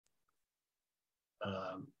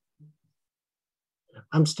Um,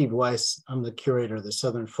 I'm Steve Weiss. I'm the curator of the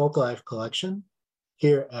Southern Folklife Collection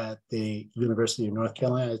here at the University of North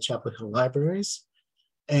Carolina at Chapel Hill Libraries.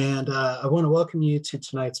 And I want to welcome you to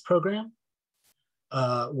tonight's program,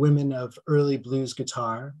 Women of Early Blues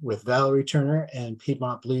Guitar with Valerie Turner and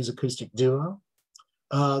Piedmont Blues Acoustic Duo.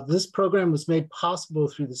 This program was made possible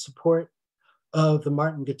through the support of the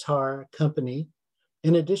Martin Guitar Company.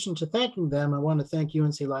 In addition to thanking them, I want to thank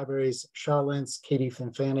UNC Libraries, Shaw Lentz, Katie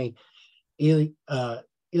Fanfani, Aaliyah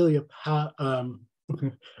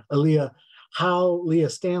Howe, Leah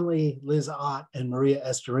Stanley, Liz Ott, and Maria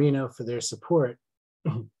Estorino for their support.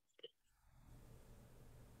 The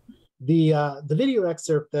video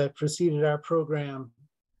excerpt that preceded our program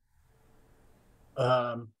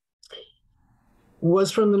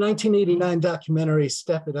was from the 1989 documentary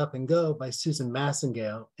Step It Up and Go by Susan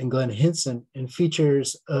Massengale and Glenn Hinson, and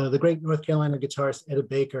features the great North Carolina guitarist Etta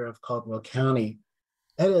Baker of Caldwell County.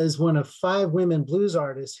 Etta is one of 5 women blues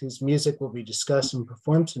artists whose music will be discussed and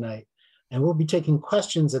performed tonight, and we'll be taking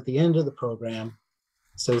questions at the end of the program.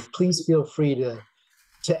 So please feel free to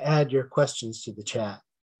add your questions to the chat.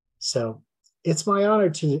 So it's my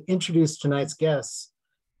honor to introduce tonight's guests.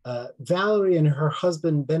 Valerie and her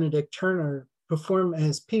husband, Benedict Turner, perform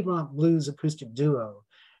as Piedmont Blues Acoustic Duo,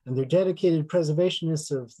 and they're dedicated preservationists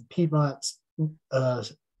of the Piedmont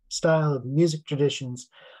style of music traditions,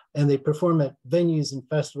 and they perform at venues and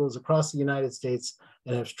festivals across the United States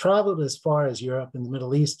and have traveled as far as Europe and the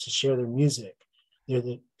Middle East to share their music.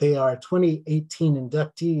 They are 2018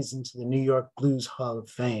 inductees into the New York Blues Hall of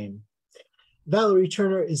Fame. Valerie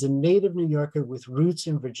Turner is a native New Yorker with roots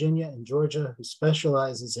in Virginia and Georgia who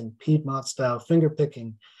specializes in Piedmont-style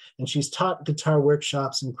fingerpicking, and she's taught guitar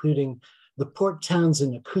workshops, including the Port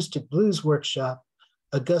Townsend Acoustic Blues Workshop,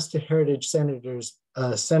 Augusta Heritage Center's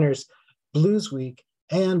Blues Week,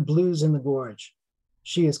 and Blues in the Gorge.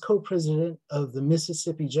 She is co-president of the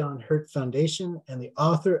Mississippi John Hurt Foundation and the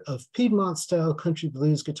author of Piedmont-style country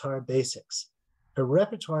blues guitar basics. Her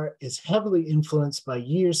repertoire is heavily influenced by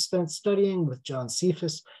years spent studying with John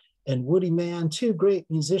Cephas and Woody Mann, 2 great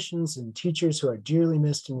musicians and teachers who are dearly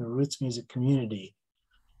missed in the roots music community.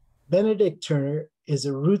 Benedict Turner is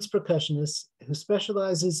a roots percussionist who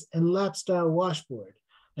specializes in lap-style washboard,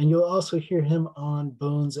 and you'll also hear him on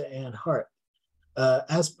Bones and Heart.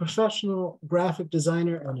 As a professional graphic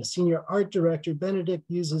designer and a senior art director, Benedict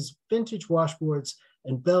uses vintage washboards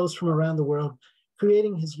and bells from around the world,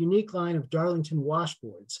 creating his unique line of Darlington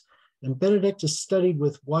washboards. And Benedict has studied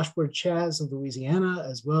with Washboard Chaz of Louisiana,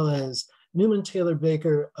 as well as Newman Taylor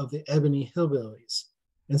Baker of the Ebony Hillbillies.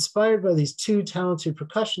 Inspired by these 2 talented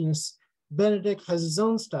percussionists, Benedict has his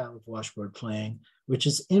own style of washboard playing, which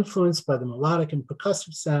is influenced by the melodic and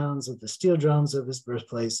percussive sounds of the steel drums of his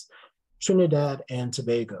birthplace, Trinidad and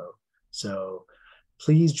Tobago. So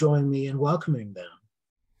please join me in welcoming them.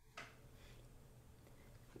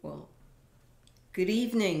 Well, good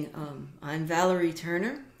evening. I'm Valerie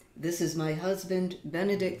Turner. This is my husband,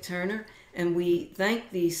 Benedict Turner, and we thank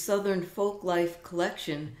the Southern Folklife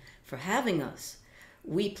Collection for having us.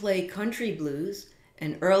 We play country blues,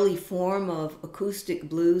 an early form of acoustic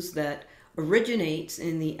blues that originates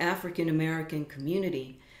in the African American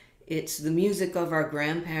community. It's the music of our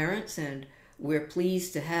grandparents, and we're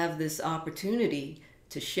pleased to have this opportunity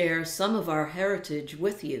to share some of our heritage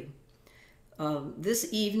with you. This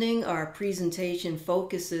evening, our presentation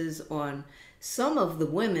focuses on some of the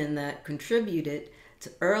women that contributed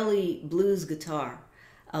to early blues guitar.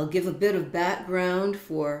 I'll give a bit of background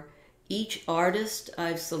for each artist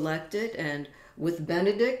I've selected, and with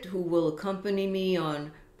Benedict, who will accompany me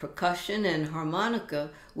on percussion and harmonica,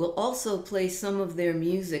 will also play some of their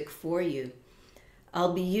music for you.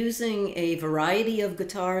 I'll be using a variety of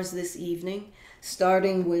guitars this evening,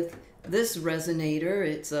 starting with this resonator.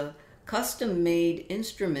 It's a custom-made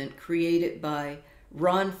instrument created by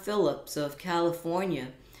Ron Phillips of California,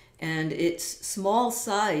 and its small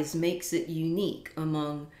size makes it unique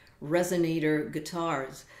among resonator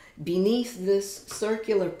guitars. Beneath this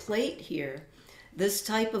circular plate here, this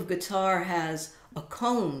type of guitar has a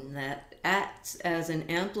cone that acts as an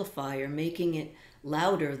amplifier, making it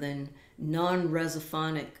louder than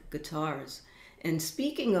non-resophonic guitars. And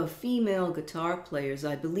speaking of female guitar players,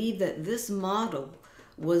 I believe that this model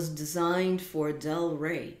was designed for Del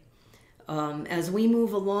Rey. As we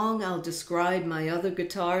move along, I'll describe my other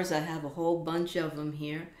guitars. I have a whole bunch of them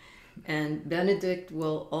here. And Benedict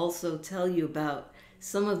will also tell you about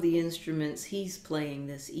some of the instruments he's playing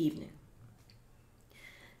this evening.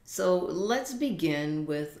 So let's begin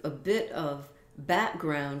with a bit of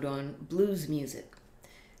background on blues music.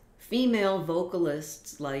 female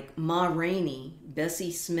vocalists like Ma Rainey,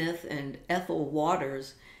 Bessie Smith, and Ethel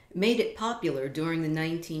Waters made it popular during the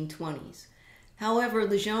 1920s. However,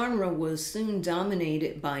 the genre was soon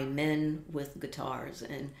dominated by men with guitars,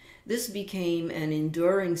 and this became an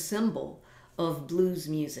enduring symbol of blues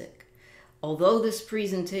music. Although this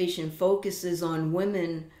presentation focuses on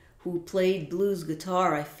women who played blues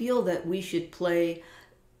guitar, I feel that we should pay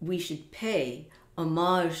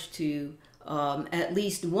homage to at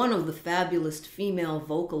least one of the fabulous female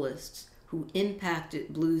vocalists who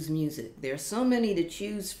impacted blues music. There are so many to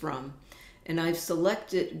choose from, and I've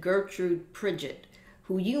selected Gertrude Pridgett,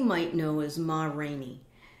 who you might know as Ma Rainey.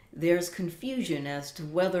 There's confusion as to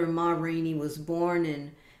whether Ma Rainey was born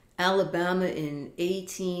in Alabama in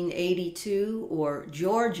 1882 or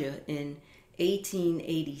Georgia in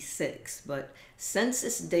 1886, but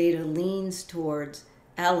census data leans towards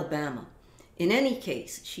Alabama. In any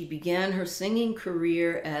case, she began her singing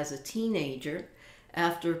career as a teenager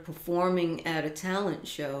after performing at a talent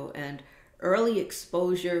show, and early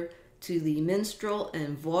exposure to the minstrel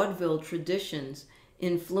and vaudeville traditions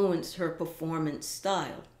influenced her performance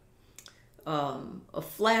style. A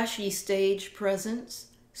flashy stage presence,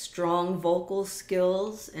 strong vocal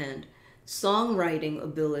skills, and songwriting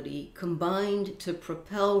ability combined to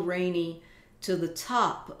propel Rainey to the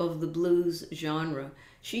top of the blues genre.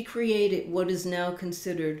 She created what is now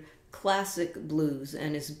considered classic blues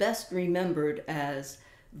and is best remembered as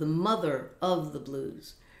the mother of the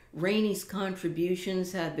blues. Rainey's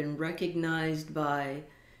contributions have been recognized by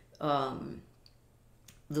the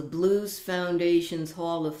Blues Foundation's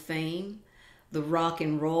Hall of Fame, the Rock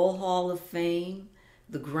and Roll Hall of Fame,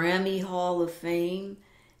 the Grammy Hall of Fame,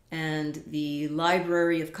 and the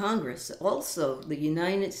Library of Congress. Also, the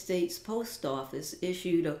United States Post Office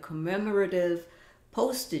issued a commemorative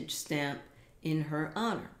postage stamp in her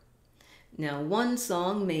honor. Now, one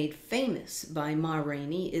song made famous by Ma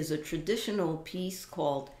Rainey is a traditional piece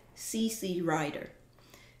called C.C. Rider.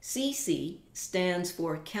 C.C. stands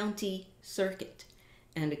for County Circuit,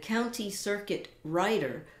 and a county circuit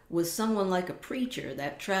rider was someone like a preacher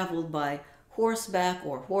that traveled by horseback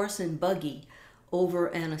or horse and buggy over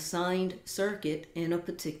an assigned circuit in a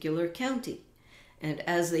particular county. And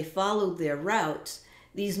as they followed their routes,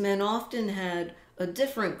 these men often had a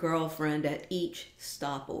different girlfriend at each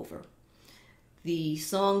stopover. The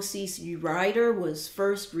song C.C. Rider was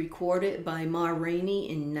first recorded by Ma Rainey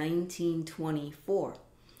in 1924.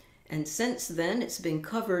 And since then, it's been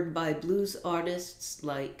covered by blues artists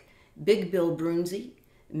like Big Bill Broonzy,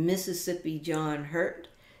 Mississippi John Hurt,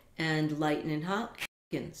 and Lightnin'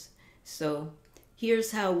 Hopkins. So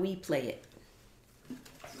here's how we play it.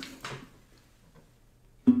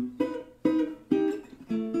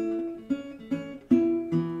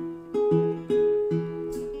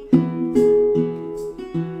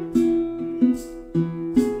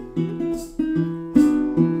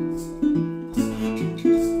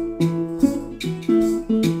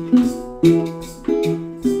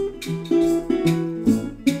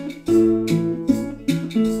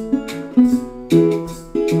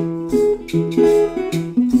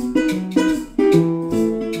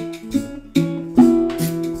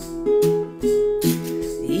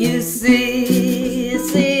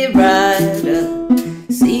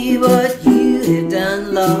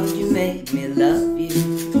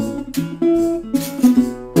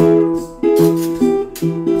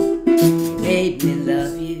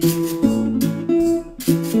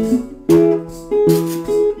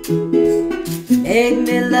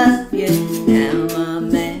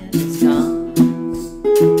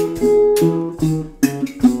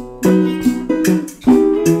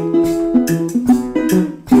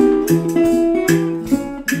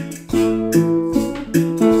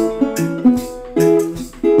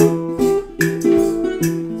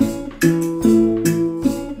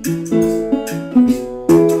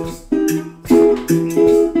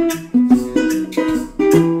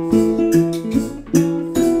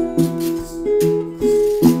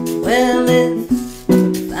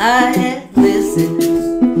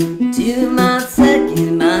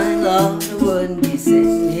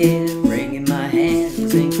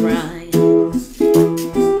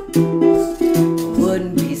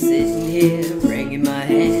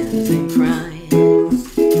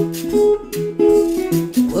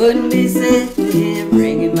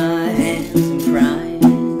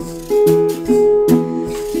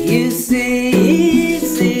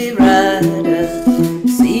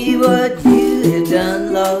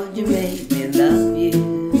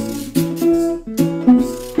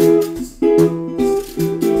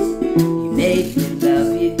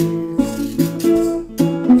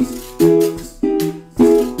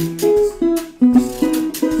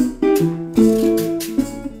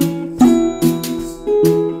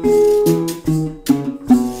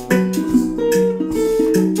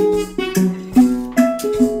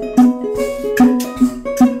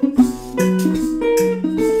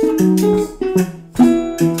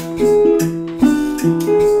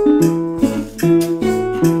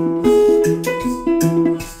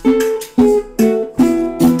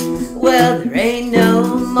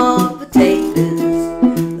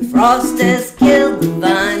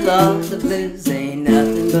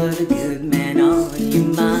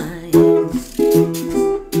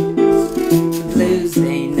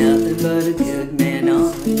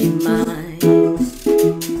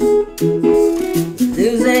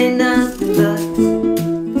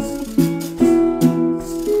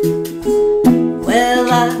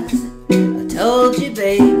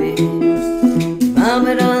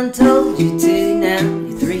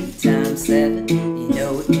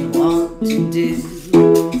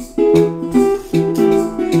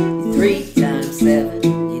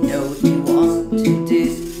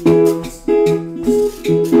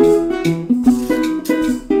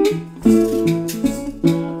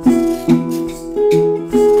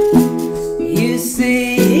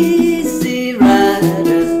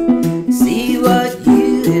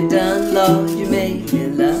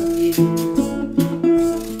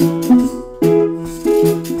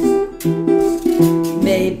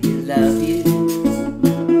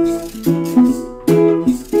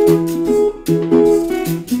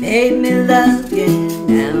 made me love you,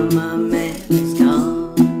 now my man is gone.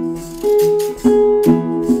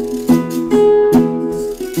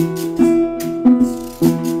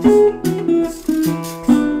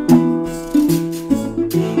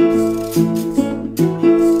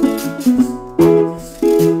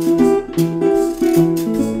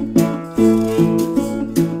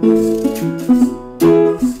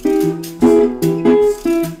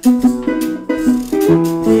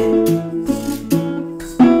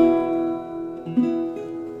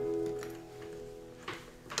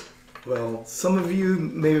 Well, some of you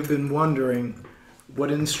may have been wondering,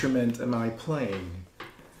 what instrument am I playing?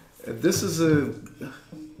 This is a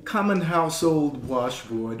common household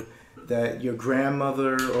washboard that your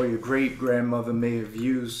grandmother or your great-grandmother may have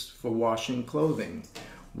used for washing clothing.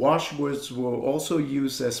 Washboards were also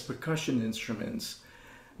used as percussion instruments.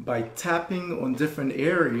 By tapping on different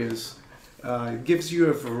areas, it gives you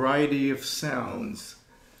a variety of sounds.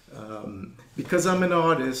 Because I'm an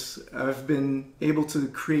artist, I've been able to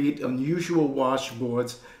create unusual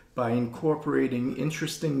washboards by incorporating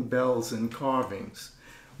interesting bells and carvings.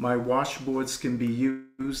 My washboards can be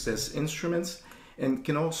used as instruments and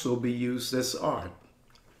can also be used as art.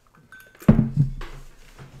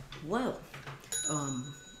 Well,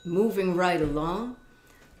 moving right along,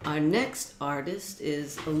 our next artist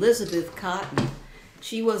is Elizabeth Cotton.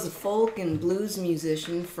 She was a folk and blues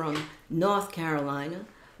musician from North Carolina,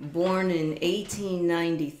 born in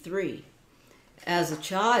 1893. As a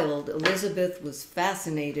child, Elizabeth was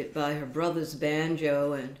fascinated by her brother's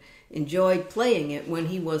banjo and enjoyed playing it when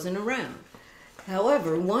he wasn't around.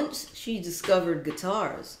 However, once she discovered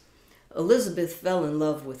guitars, Elizabeth fell in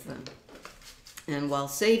love with them. And while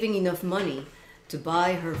saving enough money to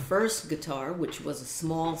buy her first guitar, which was a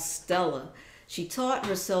small Stella, she taught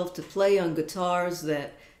herself to play on guitars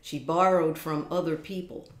that she borrowed from other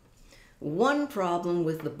people. One problem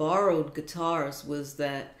with the borrowed guitars was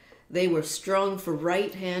that they were strung for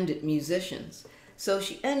right-handed musicians, so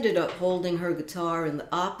she ended up holding her guitar in the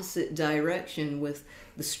opposite direction with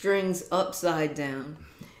the strings upside down,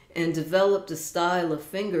 and developed a style of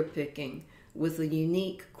finger-picking with a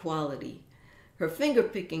unique quality. Her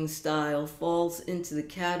finger-picking style falls into the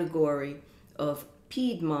category of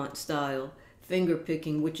Piedmont style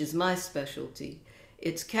finger-picking, which is my specialty.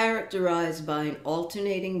 It's characterized by an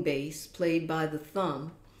alternating bass played by the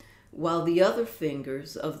thumb, while the other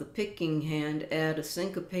fingers of the picking hand add a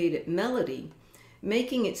syncopated melody,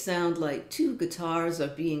 making it sound like two guitars are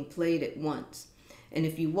being played at once. And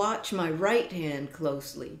if you watch my right hand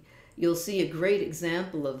closely, you'll see a great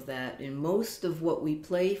example of that in most of what we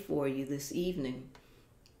play for you this evening.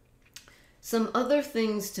 Some other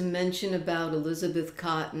things to mention about Elizabeth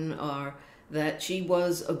Cotton are that she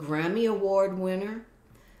was a Grammy Award winner,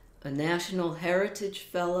 a National Heritage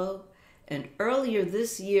Fellow, and earlier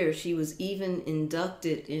this year she was even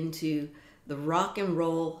inducted into the Rock and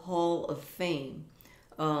Roll Hall of Fame.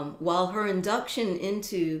 While her induction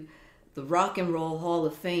into the Rock and Roll Hall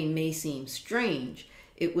of Fame may seem strange,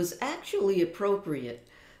 it was actually appropriate.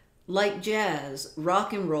 Like jazz,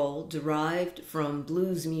 rock and roll derived from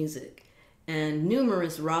blues music, and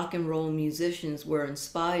numerous rock and roll musicians were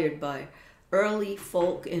inspired by early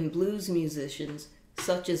folk and blues musicians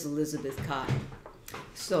such as Elizabeth Cotton.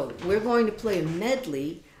 So we're going to play a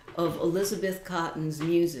medley of Elizabeth Cotton's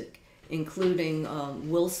music, including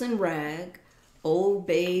Wilson Rag, Oh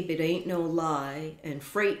Babe, It Ain't No Lie, and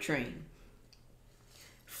Freight Train.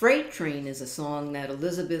 Freight Train is a song that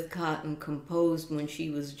Elizabeth Cotton composed when she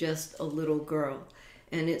was just a little girl,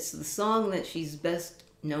 and it's the song that she's best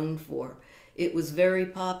known for. It was very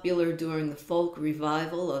popular during the folk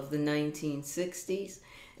revival of the 1960s,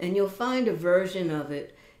 and you'll find a version of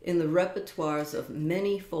it in the repertoires of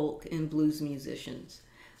many folk and blues musicians.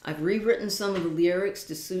 I've rewritten some of the lyrics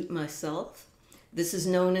to suit myself. This is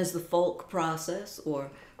known as the folk process, or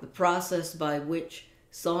the process by which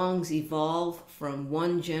songs evolve from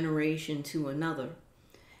one generation to another.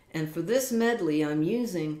 And for this medley, I'm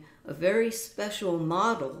using a very special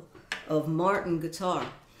model of Martin guitar,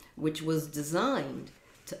 which was designed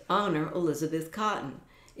to honor Elizabeth Cotton.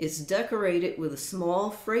 It's decorated with a small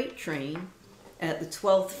freight train at the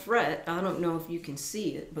 12th fret. I don't know if you can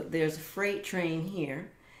see it, but there's a freight train here.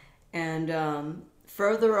 And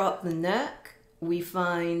further up the neck, we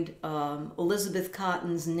find Elizabeth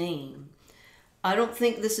Cotton's name. I don't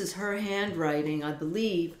think this is her handwriting. I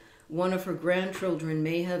believe one of her grandchildren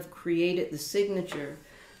may have created the signature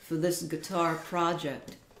for this guitar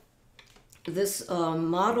project. This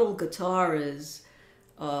model guitar is,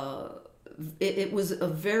 it was a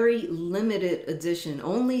very limited edition.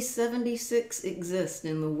 Only 76 exist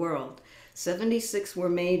in the world. 76 were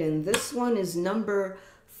made, and this one is number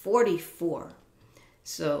 44.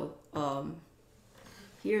 So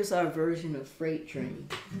here's our version of Freight Train.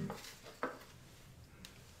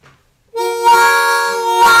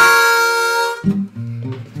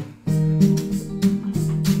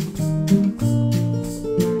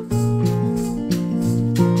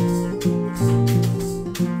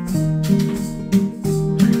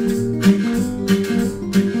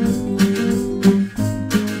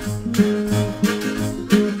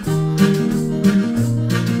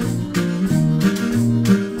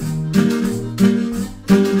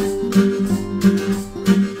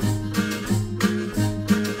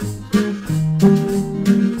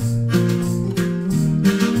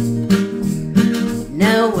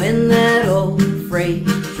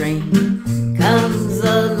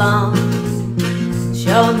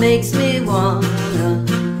 Makes me wanna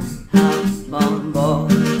hop on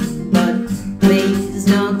board, but please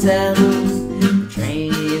don't tell them the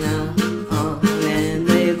train I'm on, and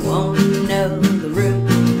they won't know the route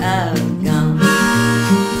I've gone.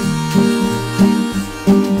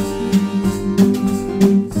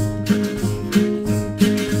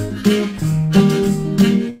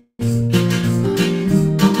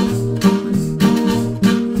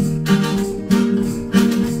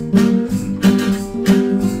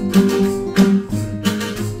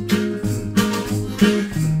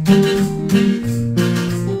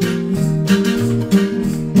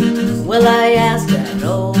 Well, I asked that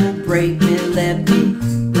old brakeman, let me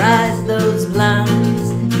ride those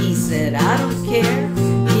blinds. He said, I don't care,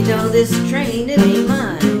 you know this train, it ain't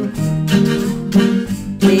mine.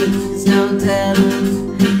 Please don't tell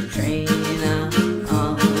them the train I'm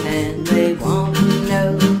on, and they won't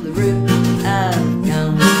know the route I've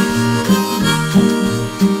gone.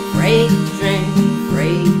 Freight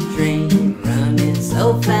train, running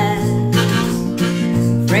so fast.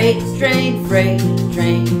 Freight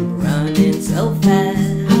train, running so fast.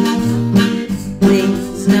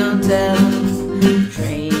 Please don't tell them the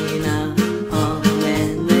train I'm on,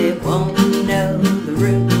 and they won't know the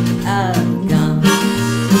route I've gone.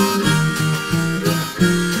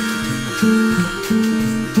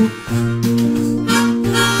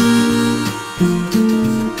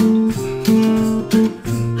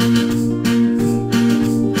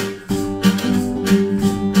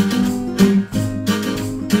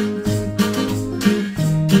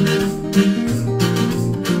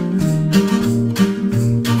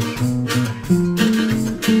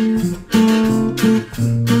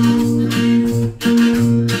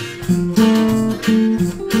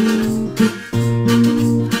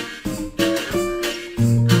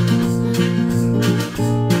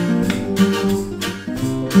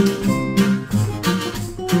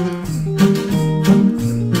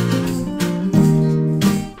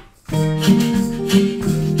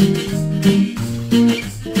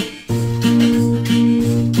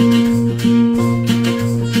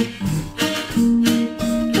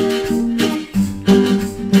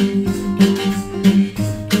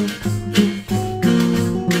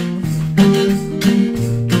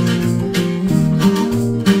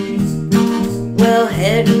 Well,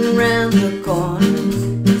 heading round the corner,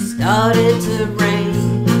 it started to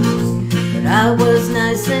rain, but I was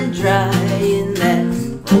nice and dry in that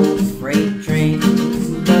old freight train.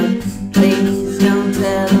 But please don't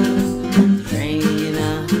tell them the train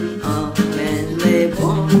I'm on, and they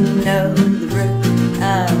won't know the route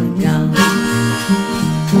I've gone.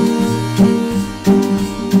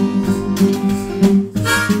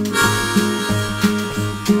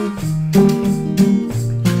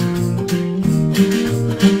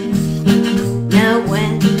 Now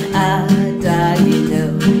when I die, you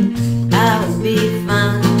know I'll be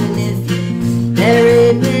fine if you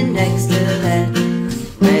buried me next to that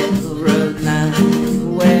railroad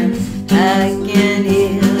line, where I can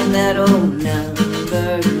hear that old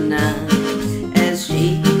number 9 as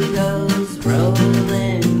she goes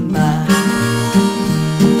rolling by.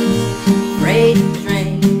 Freight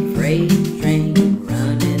train,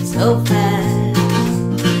 running so fast.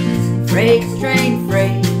 Freight train,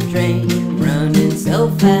 running so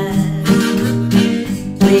fast.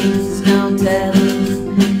 Please don't tell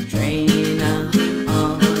them the train I'm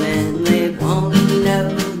on, and they won't know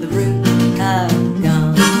the route I've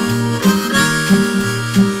gone.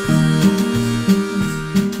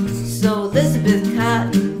 So Elizabeth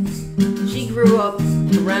Cotton, she grew up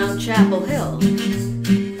around Chapel Hill,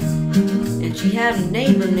 and she had a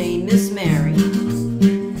neighbor named Miss Mary.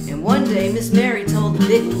 And one day Miss Mary told a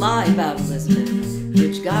big lie about Elizabeth,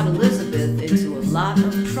 which got Elizabeth into a lot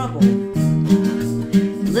of trouble.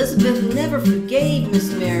 Elizabeth never forgave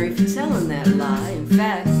Miss Mary for telling that lie. In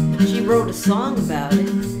fact, she wrote a song about it,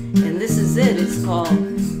 and this is it. It's called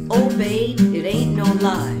Oh babe, it ain't no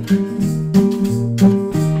lie.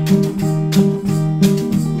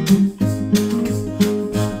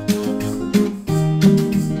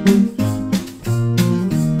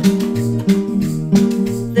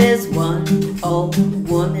 There's one old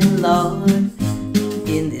woman, Lord,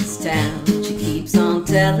 in this town. She keeps on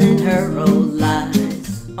telling her old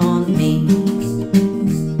lies on me.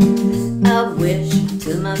 I wish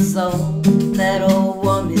to my soul that old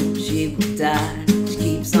woman, she would die. She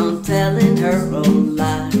keeps on telling her old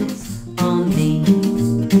lies on me.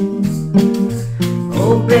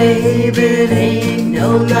 Oh baby, it ain't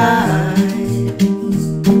no lie.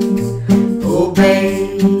 Oh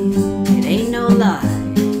babe, it ain't no lie.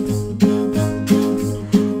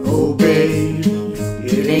 Oh babe,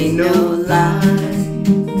 it ain't no lie.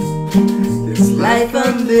 This life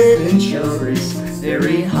I'm living sure is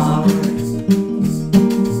very hard.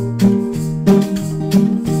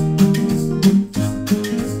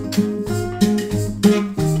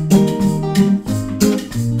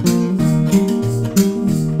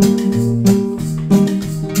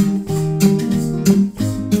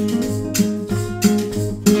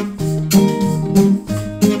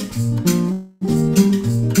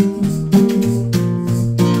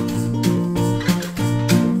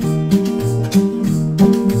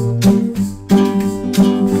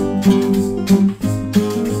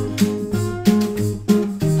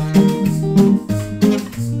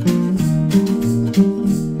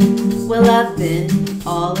 Well, I've been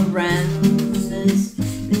all around this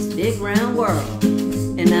big round world,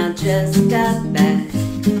 and I just got back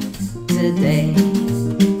today.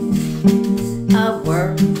 I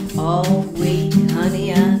work all week,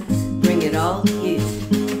 honey, I bring it all to you.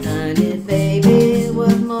 Honey, baby,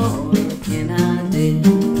 what more can I do?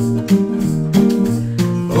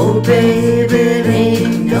 Oh, baby, it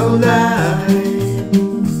ain't no lie.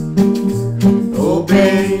 Oh,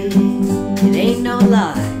 babe, it ain't no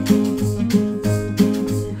lie.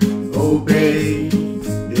 Oh babe,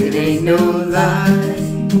 it ain't no lie.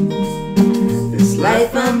 This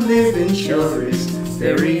life I'm living sure is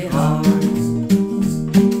very hard.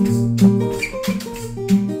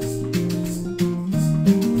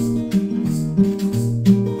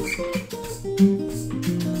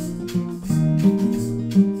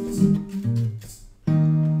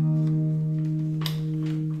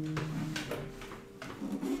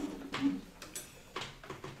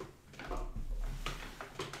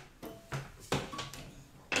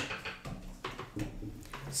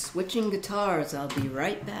 Switching guitars, I'll be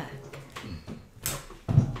right back.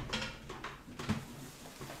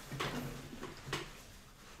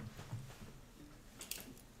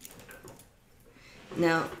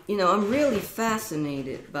 Now, you know, I'm really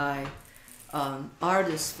fascinated by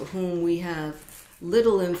artists for whom we have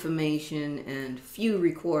little information and few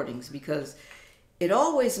recordings, because it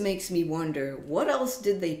always makes me wonder, what else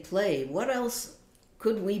did they play? What else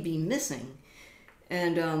could we be missing?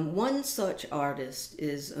 And one such artist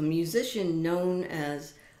is a musician known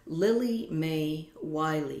as Lily Mae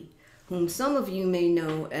Wiley, whom some of you may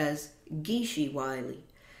know as Geeshie Wiley.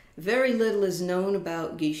 Very little is known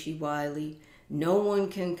about Geeshie Wiley. No one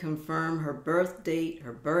can confirm her birth date,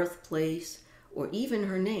 her birthplace, or even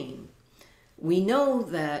her name. We know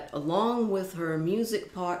that along with her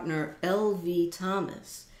music partner L.V.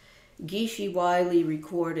 Thomas, Geeshie Wiley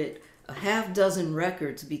recorded a half dozen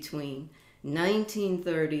records between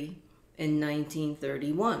 1930 and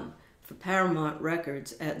 1931 for Paramount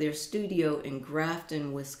Records at their studio in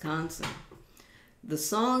Grafton, Wisconsin. The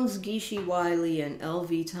songs Geeshie Wiley and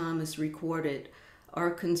L.V. Thomas recorded are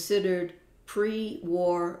considered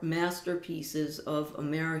pre-war masterpieces of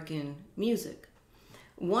American music.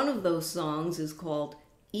 One of those songs is called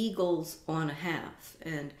Eagles on a Half,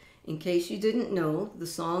 and in case you didn't know, the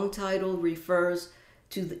song title refers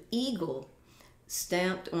to the eagle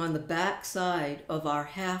stamped on the back side of our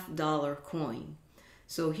 $50 coin.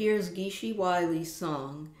 So here's Geeshie Wiley's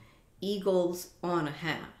song, Eagles on a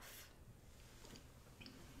Half.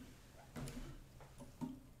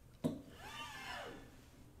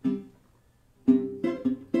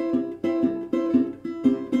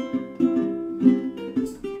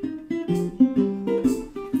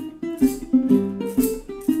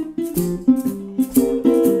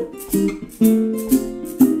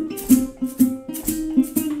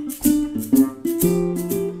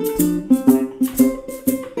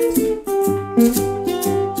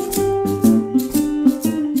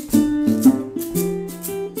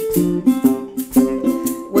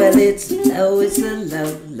 It's a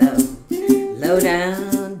low, low, low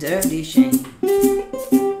down, dirty shame.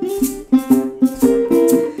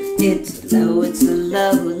 It's a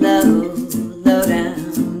low, low, low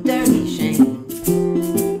down, dirty shame.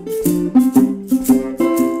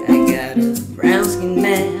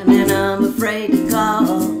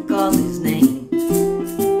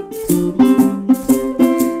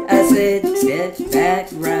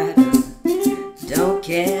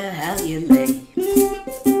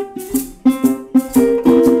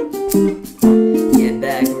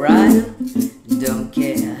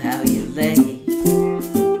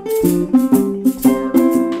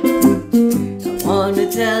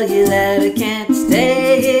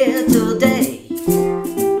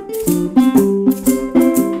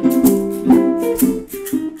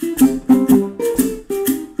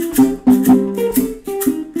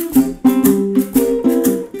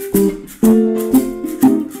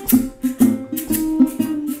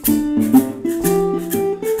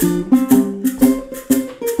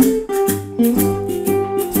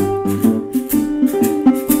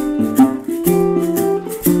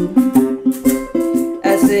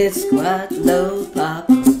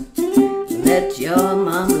 your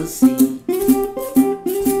mama see.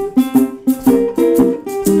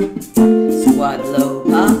 Squat low,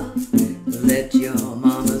 Papa, let your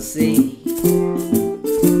mama see.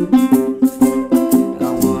 I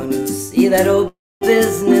wanna see that old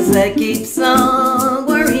business that keeps on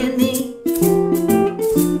worrying me.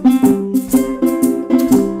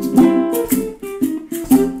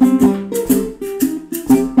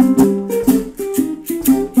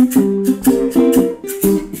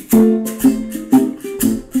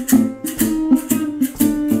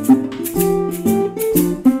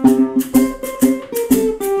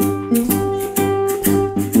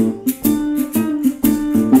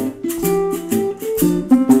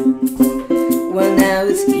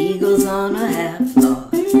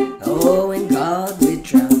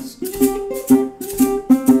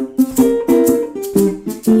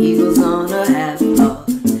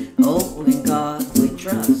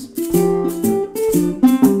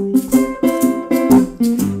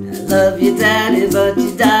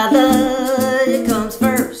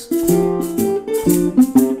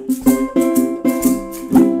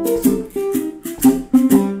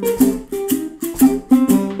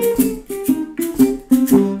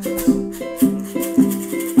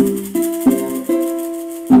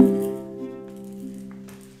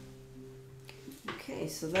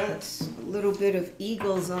 So that's a little bit of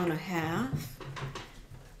Eagles on a Half.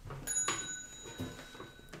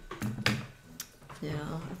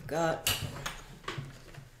 Now I've got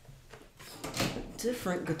a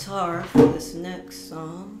different guitar for this next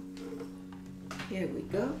song. Here we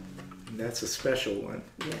go. That's a special one.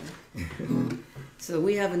 Yeah. So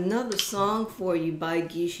we have another song for you by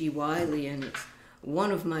Geeshie Wiley, and it's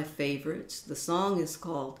one of my favorites. The song is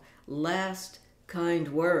called Last Kind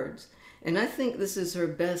Words. And I think this is her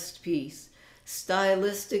best piece.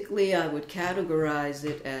 Stylistically, I would categorize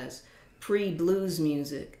it as pre-blues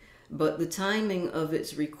music, but the timing of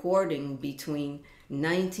its recording between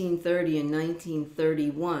 1930 and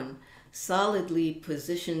 1931 solidly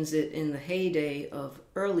positions it in the heyday of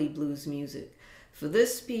early blues music. For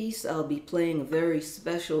this piece, I'll be playing a very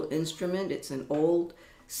special instrument. It's an old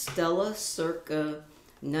Stella circa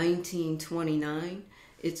 1929.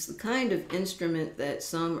 It's the kind of instrument that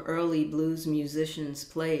some early blues musicians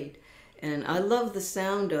played, and I love the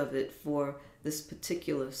sound of it for this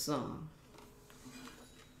particular song.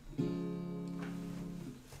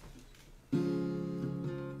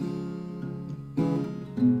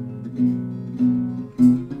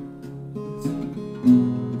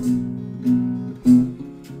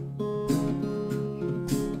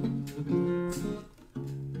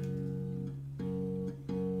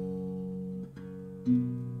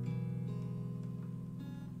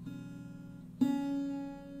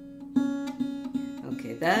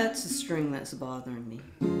 That's a string that's bothering me.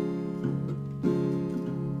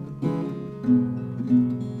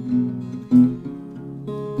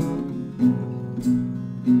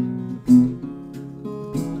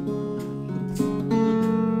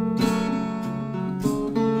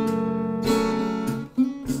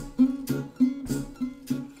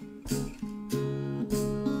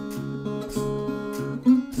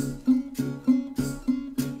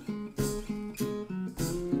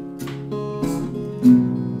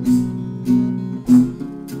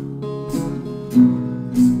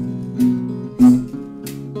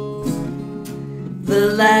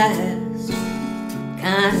 The last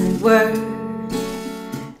kind word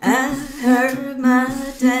I heard my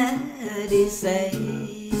daddy say,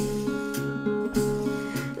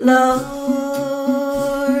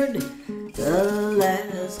 Lord, the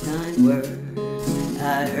last kind word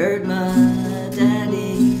I heard my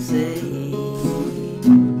daddy say.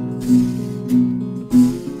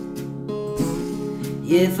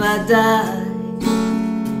 If I die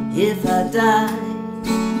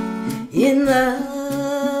in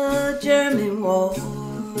the German war,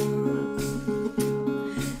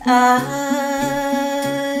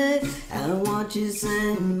 I want you to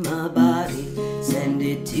send my body, send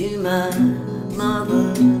it to my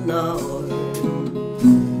mother, Lord.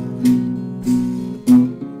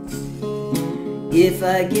 If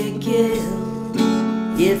I get killed,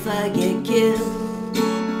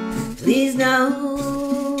 please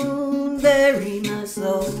don't bury my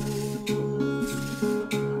soul.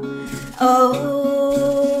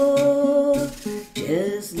 Oh,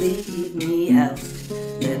 just leave me out,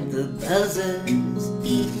 let the buzzards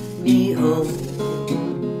eat me whole.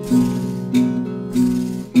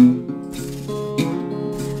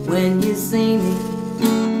 When you see me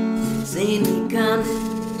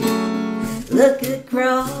coming, look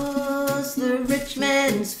across the rich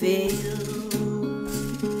man's field,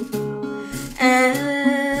 and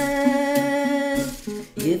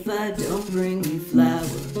if If I don't bring you flour,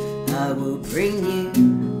 I will bring you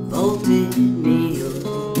bolted meal.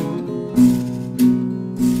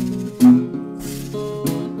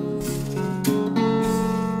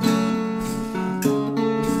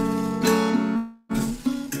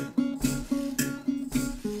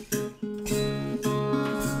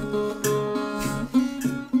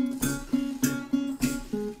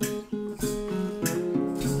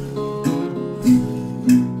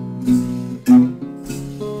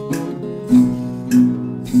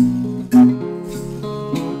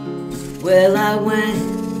 Well, I went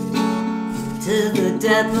to the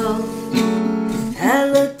depot, I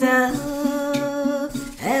looked up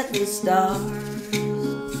at the stars,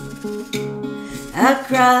 I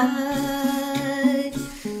cried,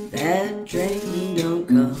 that train don't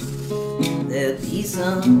come, there'll be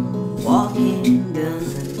some walking done.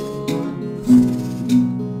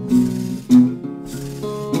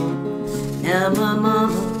 Now my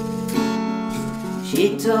mama,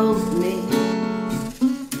 she told me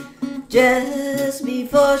just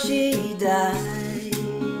before she died,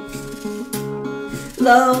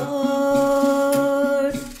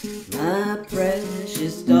 Lord, my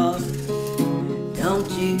precious daughter,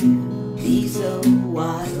 don't you be so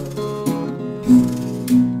wild.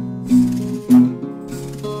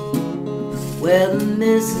 Well, the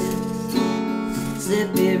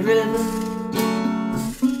Mississippi River,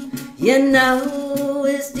 you know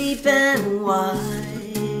it's deep and wide.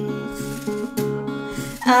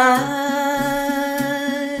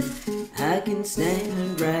 I can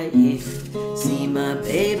stand right here, see my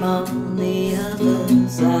babe on the other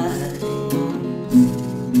side.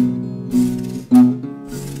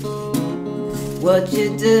 What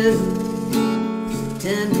you do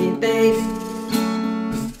to me, baby,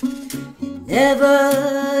 it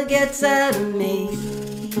never gets out of me.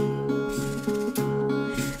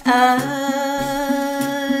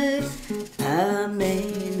 I may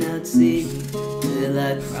not see till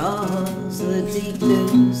I cross the deep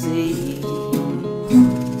blue sea.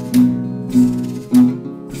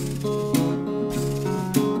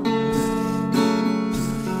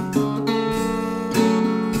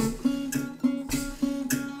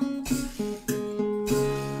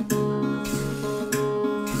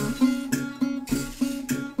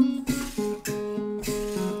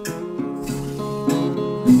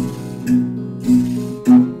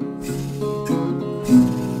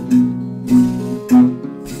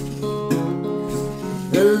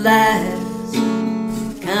 Last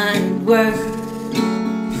kind word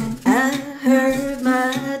I heard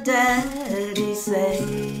my daddy say,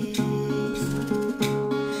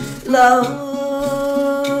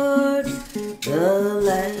 Lord, the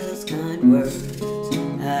last kind words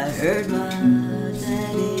I heard my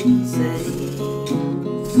daddy say.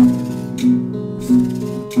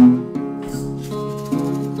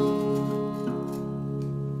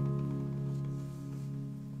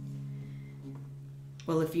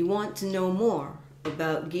 Well, if you want to know more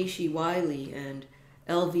about Geeshie Wiley and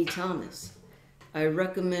L.V. Thomas, I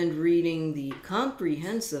recommend reading the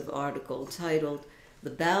comprehensive article titled The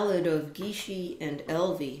Ballad of Geeshie and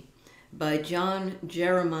L.V. by John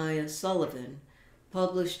Jeremiah Sullivan,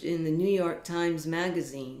 published in the New York Times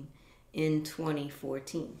Magazine in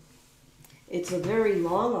 2014. It's a very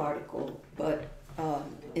long article, but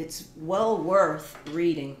it's well worth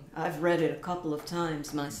reading. I've read it a couple of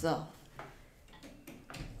times myself.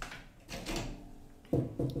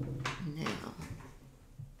 Now,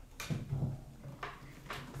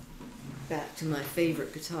 back to my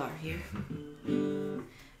favorite guitar here.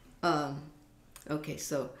 Okay,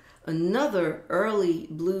 so another early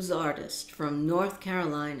blues artist from North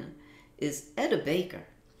Carolina is Etta Baker.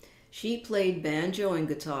 She played banjo and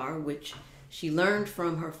guitar, which she learned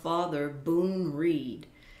from her father, Boone Reed.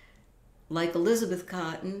 Like Elizabeth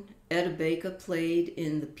Cotton, Etta Baker played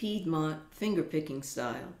in the Piedmont fingerpicking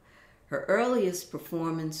style. Her earliest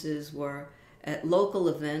performances were at local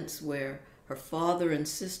events where her father and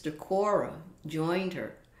sister Cora joined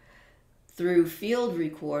her. Through field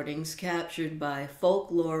recordings captured by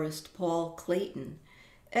folklorist Paul Clayton,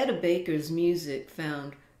 Etta Baker's music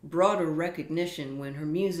found broader recognition when her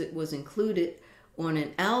music was included on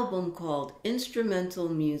an album called Instrumental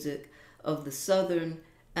Music of the Southern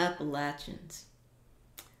Appalachians.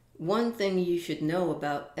 One thing you should know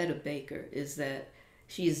about Etta Baker is that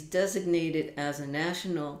she is designated as a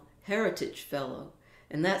National Heritage Fellow,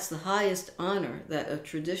 and that's the highest honor that a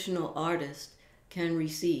traditional artist can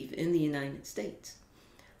receive in the United States.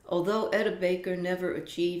 Although Etta Baker never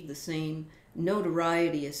achieved the same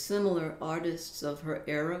notoriety as similar artists of her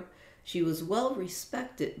era, she was well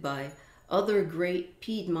respected by other great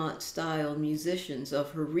Piedmont-style musicians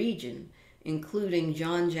of her region, including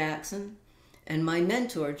John Jackson and my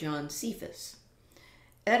mentor, John Cephas.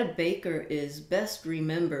 Etta Baker is best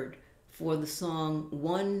remembered for the song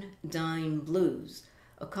One Dime Blues,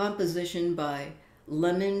 a composition by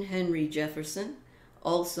Lemon Henry Jefferson,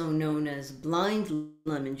 also known as Blind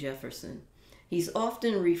Lemon Jefferson. He's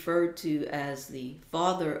often referred to as the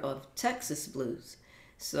father of Texas blues.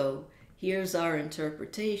 So here's our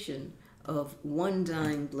interpretation of One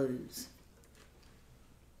Dime Blues.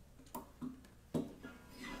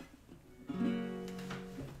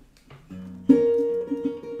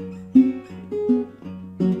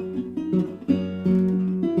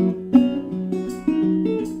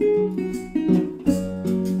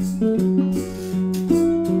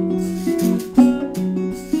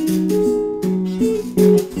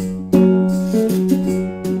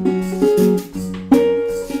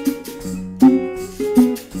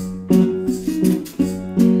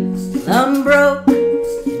 I'm broke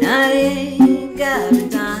and I ain't got a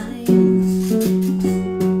dime.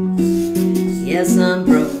 Yes, I'm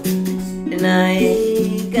broke and I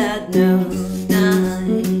ain't got no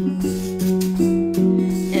dime.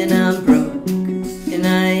 And I'm broke and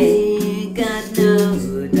I ain't got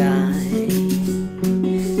no dime.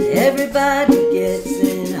 Everybody gets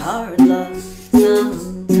in hard luck sometimes.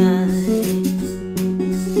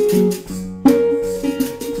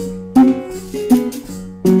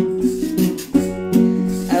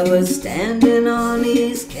 I was standing on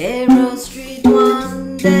East Cairo Street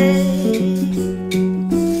one day.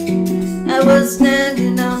 I was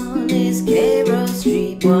standing on East Cairo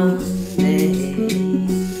Street one day.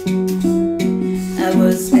 I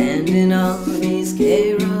was standing on East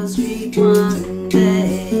Cairo Street one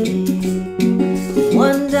day.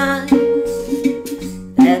 One dime,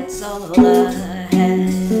 that's all I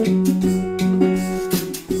had.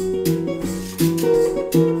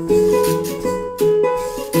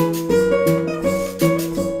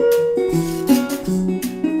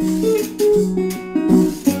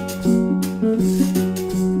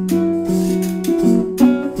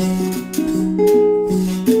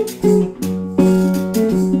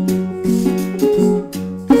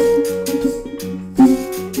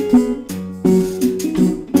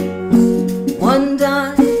 One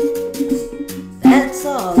dime, that's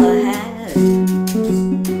all I had.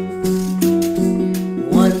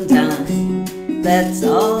 One dime, that's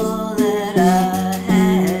all that I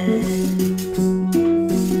had.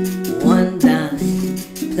 One dime,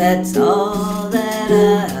 that's all that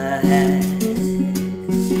I had.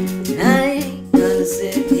 And I ain't gonna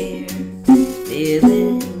sit here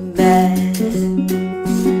feeling bad.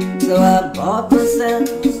 So I bought myself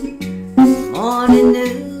morning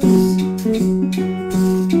news.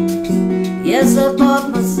 Yes, I bought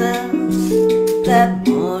myself that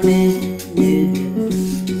morning news.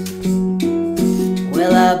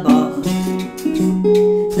 Well, I bought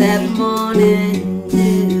that morning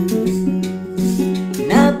news.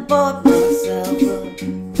 And I bought myself a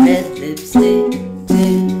red lipstick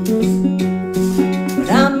too. But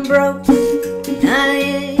I'm broke and I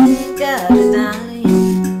ain't got a dime.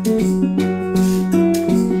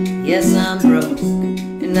 Yes, I'm broke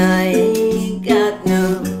and I ain't got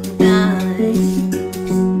no dime.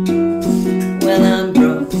 Well, I'm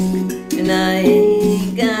broke and I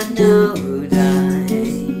ain't got no dime.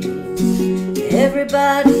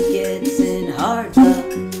 Everybody gets in hard luck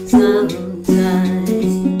sometime.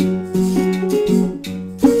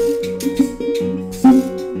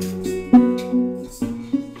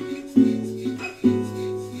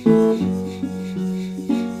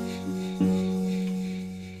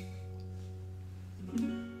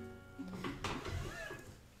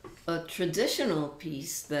 A traditional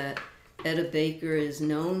piece that Etta Baker is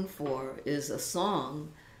known for is a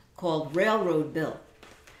song called Railroad Bill,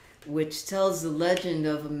 which tells the legend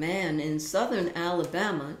of a man in southern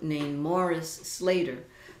Alabama named Morris Slater,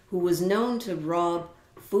 who was known to rob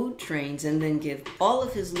food trains and then give all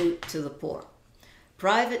of his loot to the poor.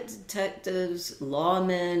 Private detectives,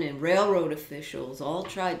 lawmen, and railroad officials all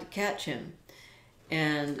tried to catch him,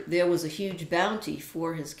 and there was a huge bounty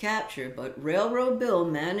for his capture, but Railroad Bill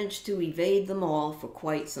managed to evade them all for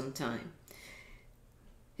quite some time.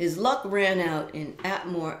 His luck ran out in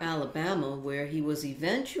Atmore, Alabama, where he was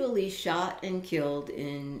eventually shot and killed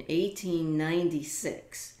in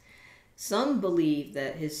 1896. Some believe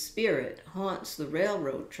that his spirit haunts the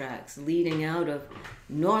railroad tracks leading out of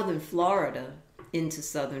northern Florida into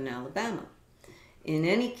southern Alabama. In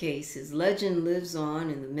any case, his legend lives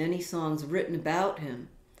on in the many songs written about him.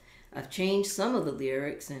 I've changed some of the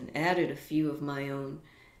lyrics and added a few of my own,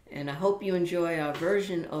 and I hope you enjoy our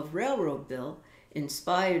version of Railroad Bill,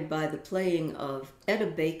 inspired by the playing of Etta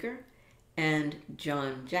Baker and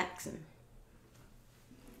John Jackson.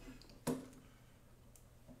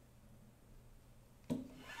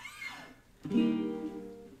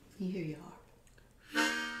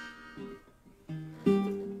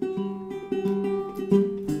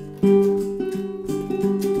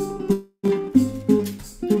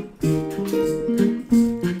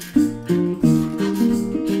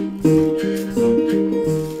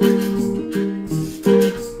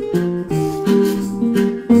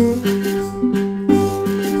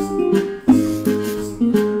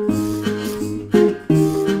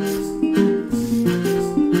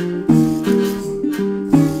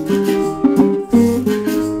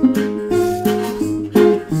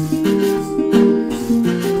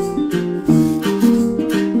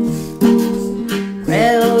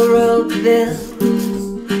 Bill,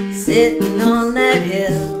 sitting on that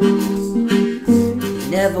hill. He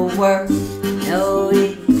never worked, no,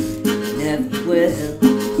 he never will.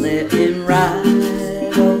 Let him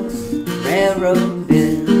ride, old Railroad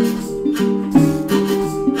Bill.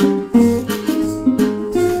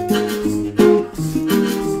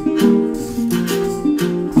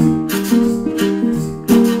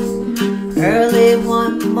 Early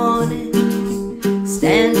one morning,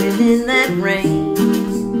 standing in that rain,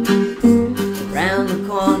 around the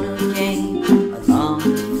corner came a long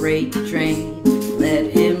freight train.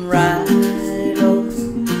 Let him ride, old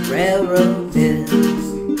Railroad Bill.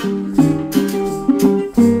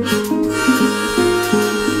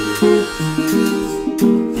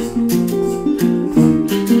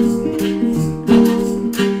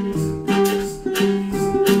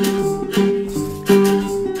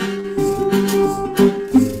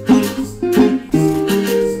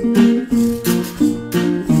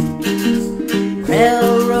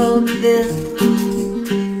 Railroad Bill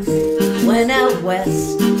went out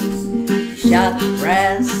west. He shot the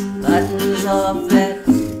brass buttons off that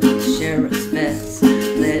sheriff's vest.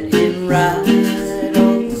 Let him ride,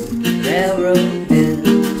 old Railroad Bill.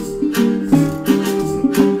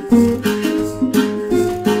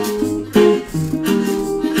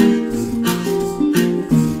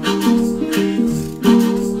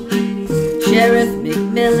 Sheriff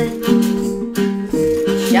McMillan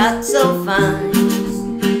shot so fine.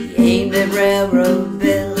 He aimed at Railroad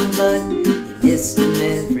Bill, but he missed him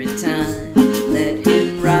every time. Let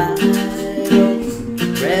him ride,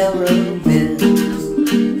 old Railroad Bill.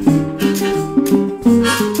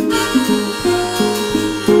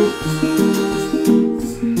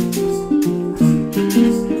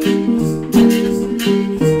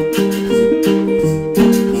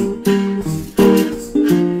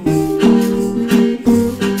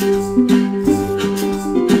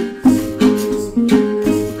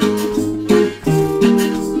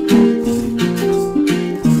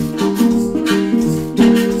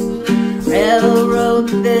 Railroad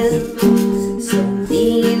Bill, so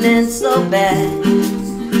mean and so bad.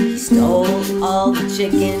 He stole all the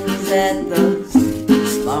chickens that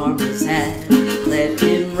those farmers had. Let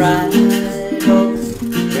him ride, old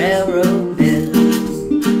Railroad Bill.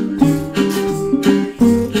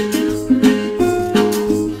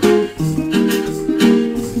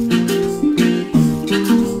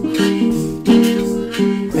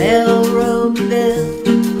 Railroad Bill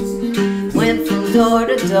went from door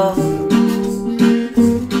to door,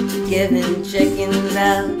 giving chickens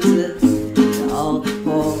out to all the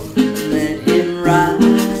poor. Let him ride,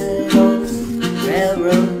 old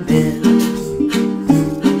Railroad Bill.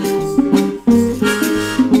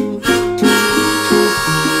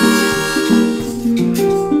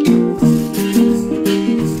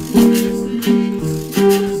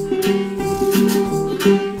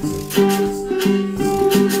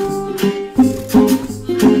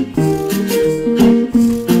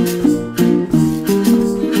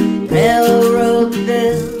 Railroad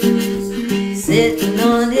Bill, sitting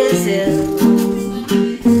on his hill,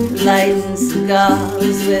 lighting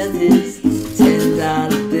cigars with his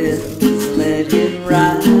 $10 bills. Let him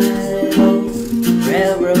ride, old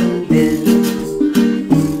Railroad Bill.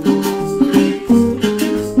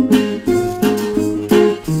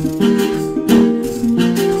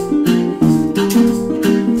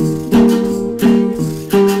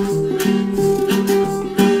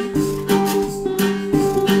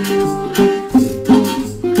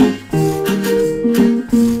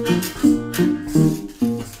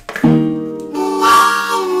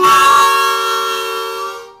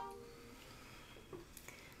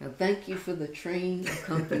 Now, thank you for the train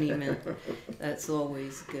accompaniment. That's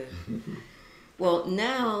always good. Well,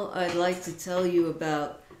 now I'd like to tell you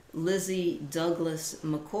about Lizzie Douglas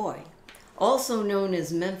McCoy, also known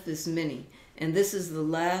as Memphis Minnie, and this is the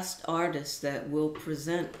last artist that we'll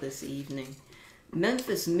present this evening.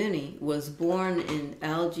 Memphis Minnie was born in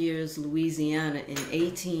Algiers, Louisiana in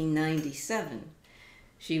 1897.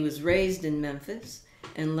 She was raised in Memphis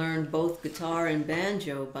and learned both guitar and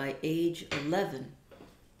banjo by age 11.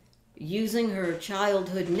 Using her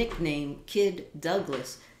childhood nickname, Kid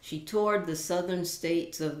Douglas, she toured the southern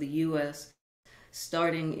states of the U.S.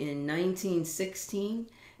 starting in 1916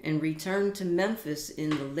 and returned to Memphis in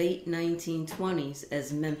the late 1920s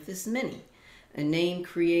as Memphis Minnie, a name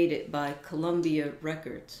created by Columbia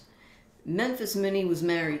Records. Memphis Minnie was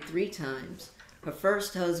married 3 times. Her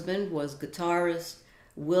first husband was guitarist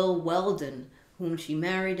Will Weldon, whom she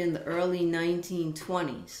married in the early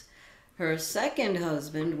 1920s. Her second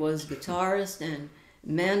husband was guitarist and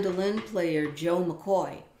mandolin player Joe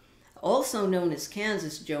McCoy, also known as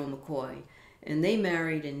Kansas Joe McCoy, and they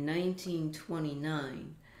married in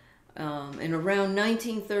 1929. And around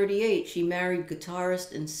 1938, she married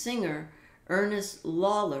guitarist and singer Ernest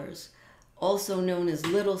Lawlers, also known as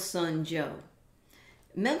Little Son Joe.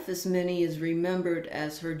 Memphis Minnie is remembered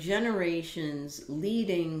as her generation's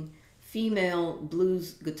leading female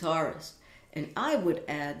blues guitarist, and I would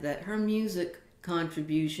add that her music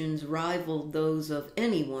contributions rivaled those of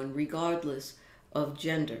anyone, regardless of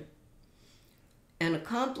gender. An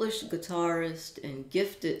accomplished guitarist and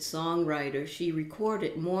gifted songwriter, she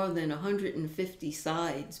recorded more than 150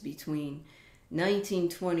 sides between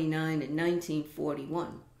 1929 and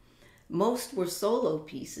 1941. Most were solo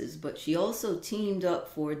pieces, but she also teamed up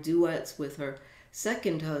for duets with her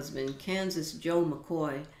second husband, Kansas Joe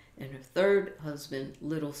McCoy, and her third husband,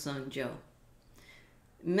 Little Son Joe.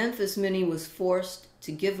 Memphis Minnie was forced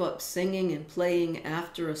to give up singing and playing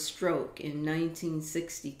after a stroke in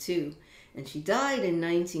 1962, and she died in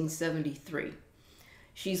 1973.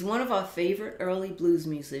 She's one of our favorite early blues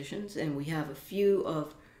musicians, and we have a few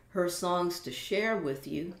of her songs to share with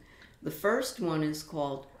you. The first one is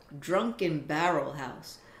called Drunken Barrel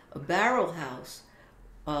House. A barrel house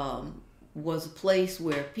was a place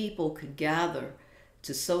where people could gather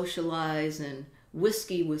to socialize, and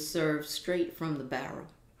whiskey was served straight from the barrel.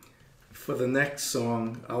 For the next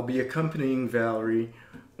song, I'll be accompanying Valerie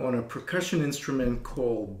on a percussion instrument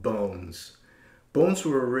called bones. Bones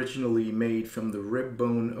were originally made from the rib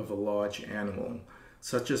bone of a large animal,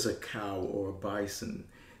 such as a cow or a bison.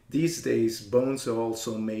 These days, bones are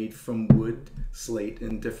also made from wood, slate,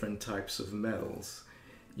 and different types of metals.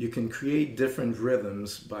 You can create different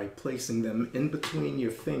rhythms by placing them in between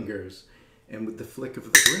your fingers, and with the flick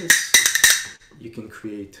of the wrist, you can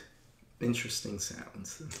create interesting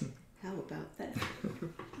sounds. How about that?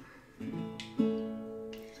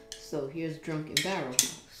 So here's Drunken Barrel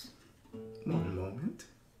House. One moment.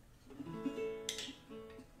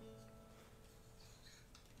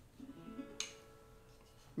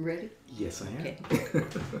 Ready? Yes, I am. Okay.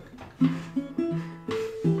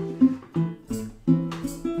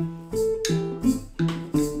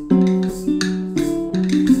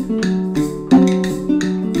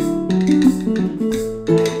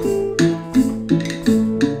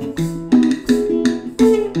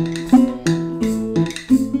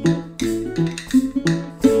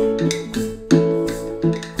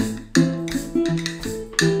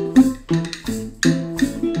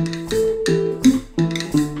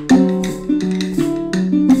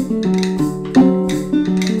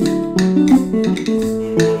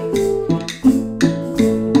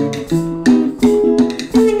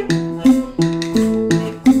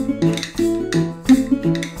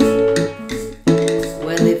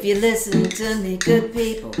 Listen to me, good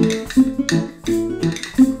people.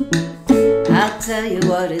 I'll tell you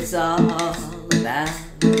what it's all about.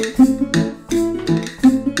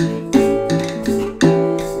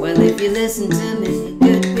 Well, if you listen to me,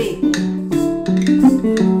 good people,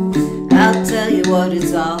 I'll tell you what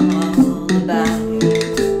it's all about.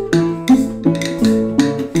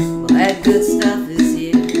 Well, that good stuff is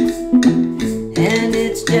here, and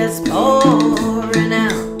it's just pouring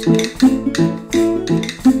out.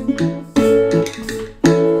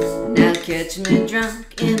 Catch me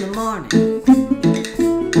drunk in the morning.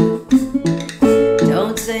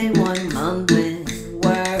 Don't say one mumbling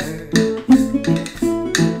word.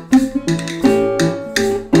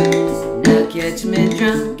 Now catch me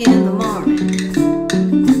drunk in the morning.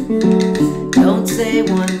 Don't say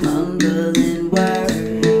one mumbling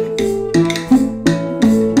word.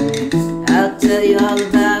 I'll tell you all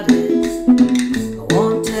about it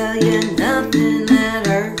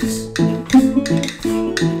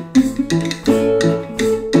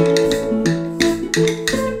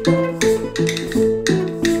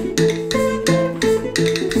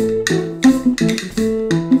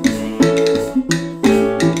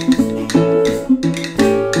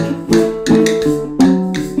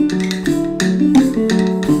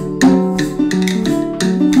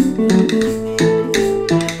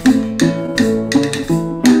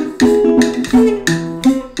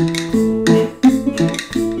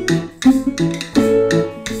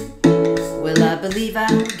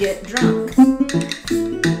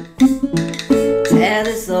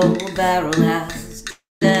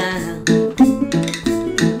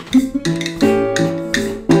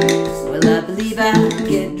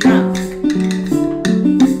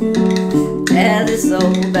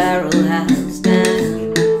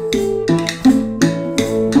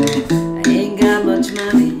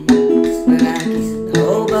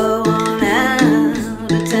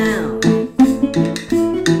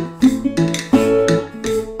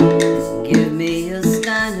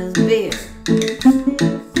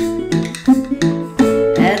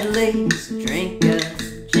least drink of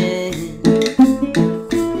gin.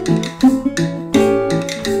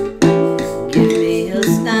 Give me a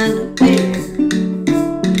stein of beer.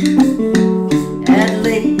 At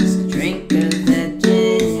least drink of that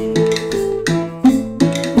gin.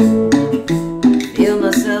 Feel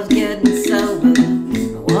myself getting sober.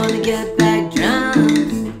 I wanna get back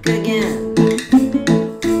drunk again.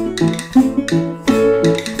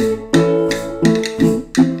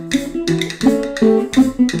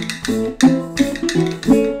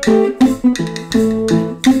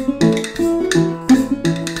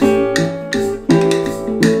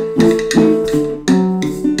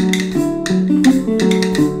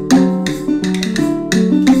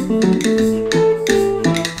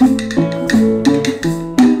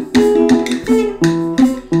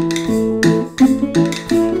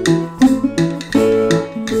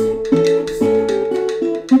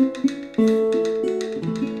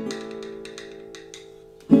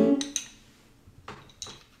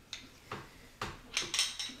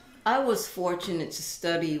 I was fortunate to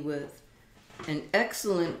study with an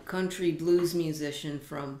excellent country blues musician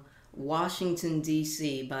from Washington,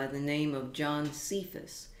 D.C. by the name of John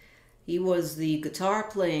Cephas. He was the guitar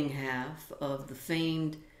playing half of the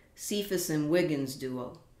famed Cephas and Wiggins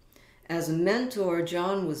duo. As a mentor,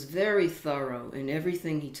 John was very thorough in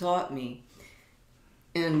everything he taught me,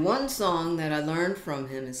 and one song that I learned from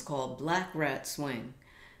him is called Black Rat Swing.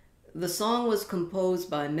 The song was composed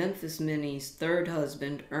by Memphis Minnie's third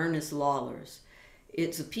husband, Ernest Lawlers.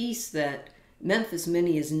 It's a piece that Memphis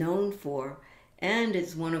Minnie is known for, and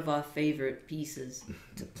it's one of our favorite pieces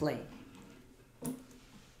to play.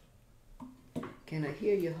 Can I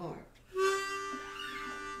hear your harp?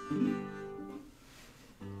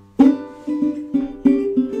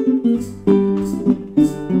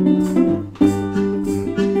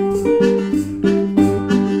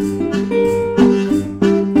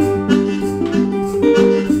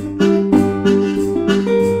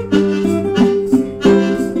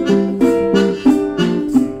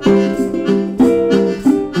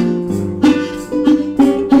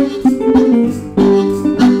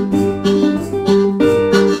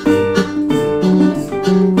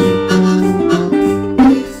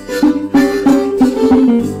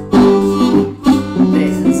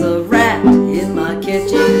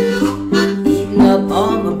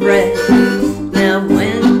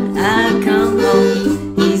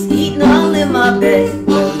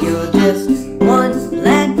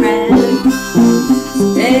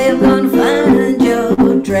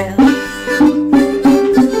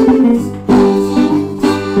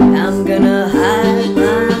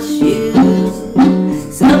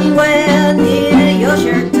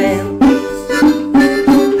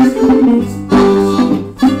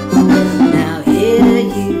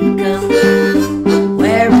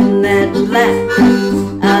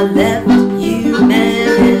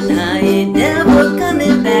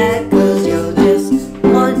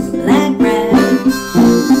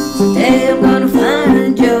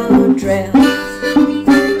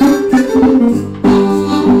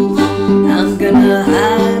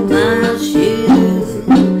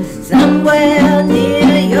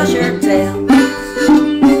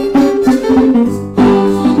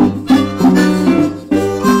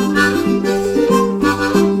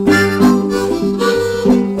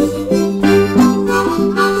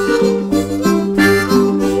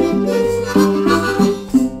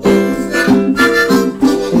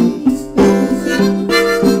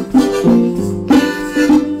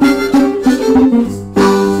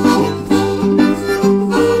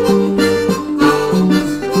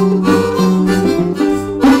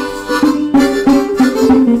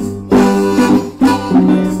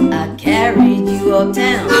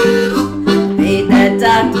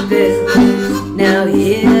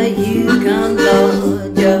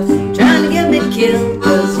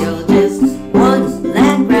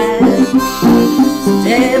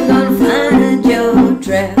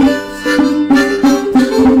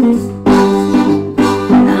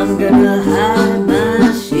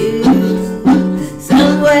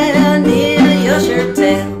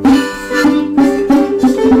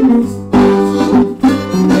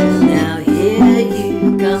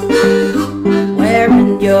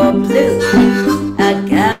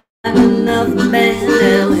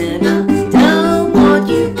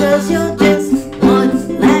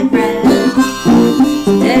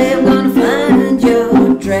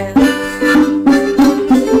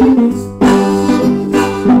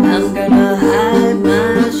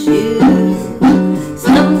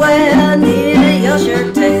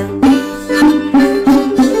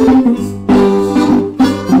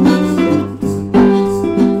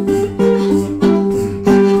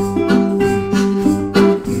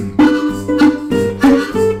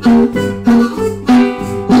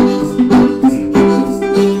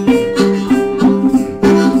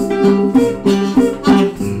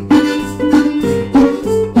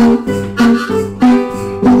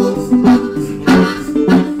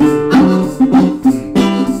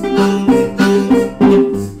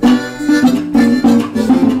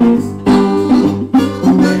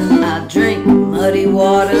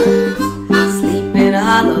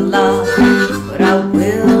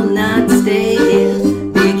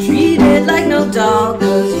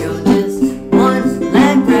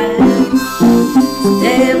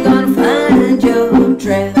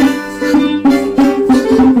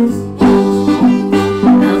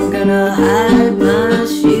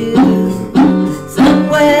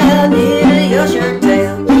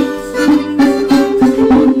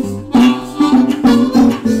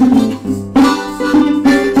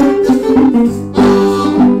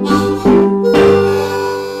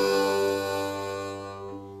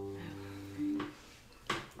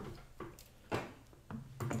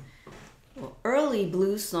 early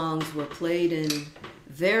blues songs were played in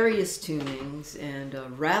various tunings, and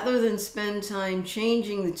rather than spend time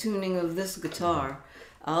changing the tuning of this guitar,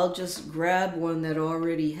 I'll just grab one that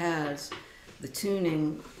already has the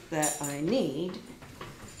tuning that I need.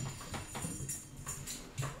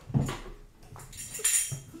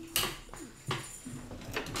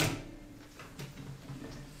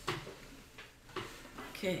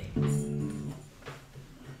 Okay.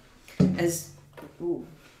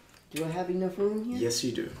 Do I have enough room here? Yes,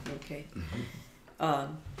 you do. Okay.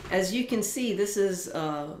 As you can see, this is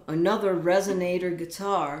another resonator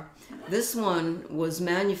guitar. This one was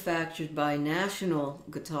manufactured by National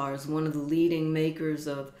Guitars, one of the leading makers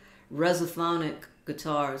of resophonic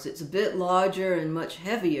guitars. It's a bit larger and much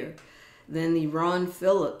heavier than the Ron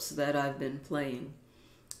Phillips that I've been playing.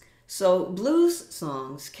 So blues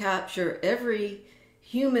songs capture every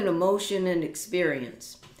human emotion and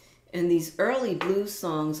experience. And these early blues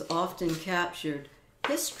songs often captured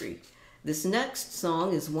history. This next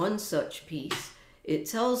song is one such piece. It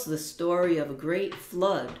tells the story of a great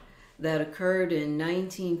flood that occurred in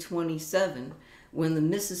 1927 when the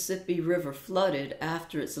Mississippi River flooded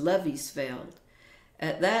after its levees failed.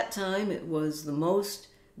 At that time, it was the most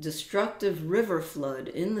destructive river flood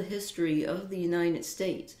in the history of the United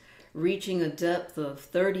States, reaching a depth of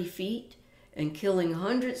 30 feet and killing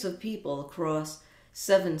hundreds of people across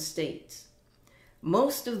 7 states.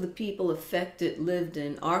 Most of the people affected lived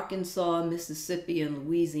in Arkansas, Mississippi, and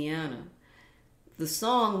Louisiana. The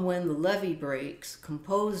song When the Levee Breaks,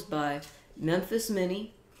 composed by Memphis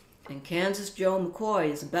Minnie and Kansas Joe McCoy,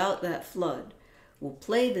 is about that flood. We'll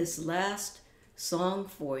play this last song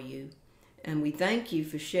for you, and we thank you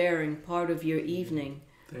for sharing part of your evening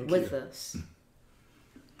with us.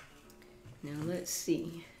 Now let's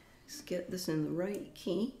see. Let's get this in the right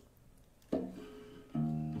key.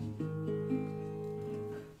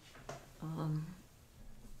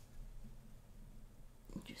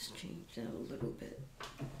 Just change that a little bit.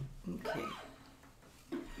 Okay.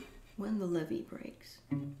 When the Levee Breaks.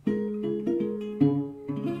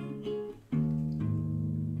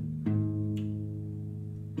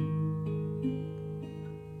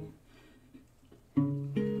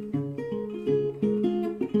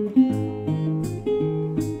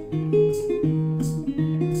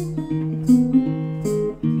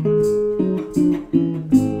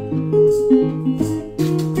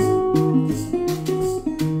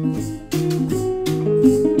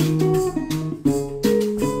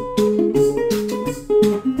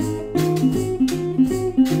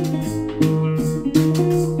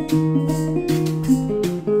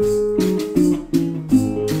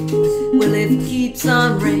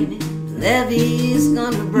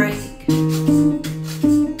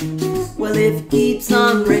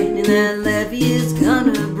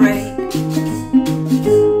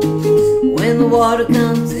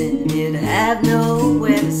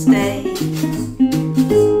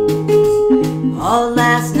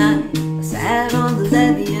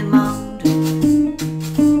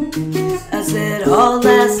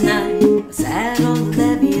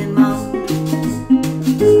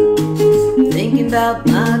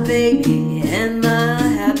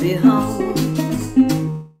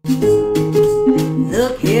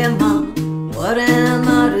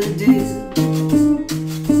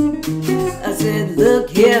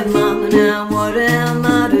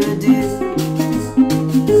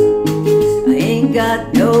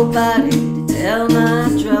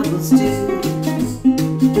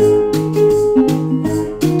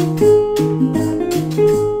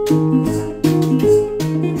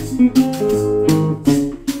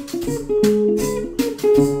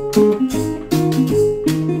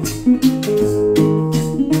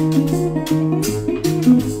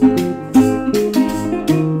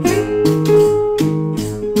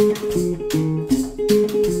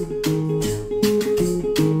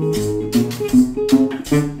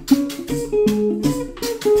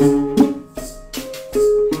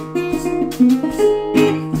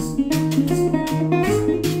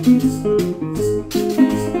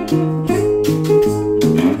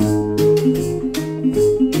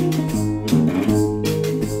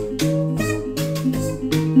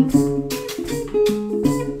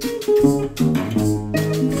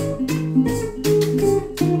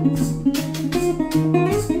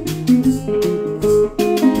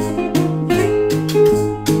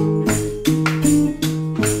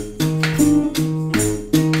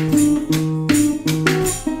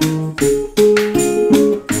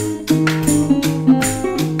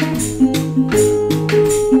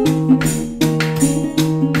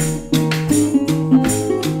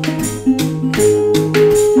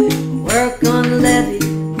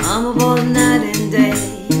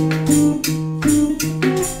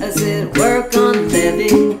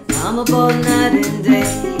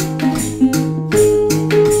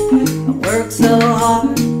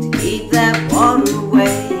 hard to keep that water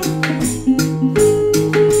away.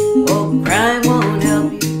 Oh, crying won't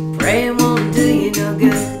help you, praying won't do you no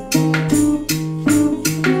good.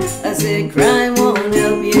 I said crying won't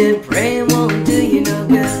help you, praying won't do you no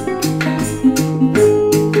good.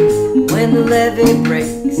 When the levee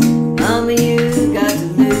breaks, mama, you got to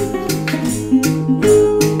lose.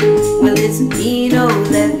 Well, it's a mean old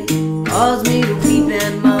levee, calls me to weep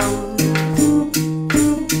and moan.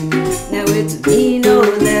 Now it's a mean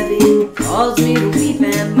old levee, calls me to weep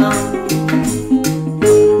and moan.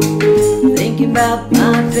 Thinking about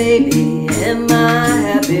my baby and my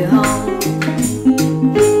happy home.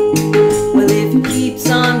 Well, if it keeps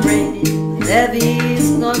on raining, the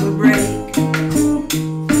levee's gonna break.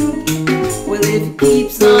 Well, if it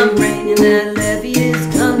keeps on raining, that levee is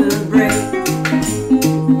gonna break.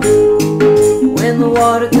 When the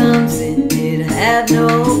water comes in, it'll have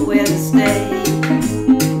nowhere to stay.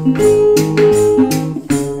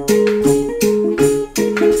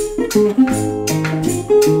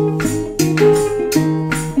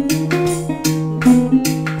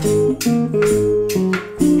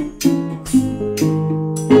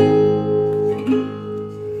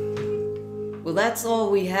 Well, that's all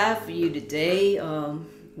we have for you today.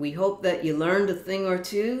 We hope that you learned a thing or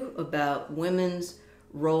two about women's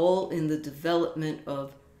role in the development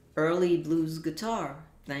of early blues guitar.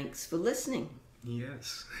 Thanks for listening.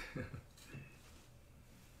 Yes.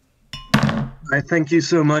 I thank you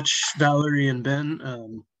so much, Valerie and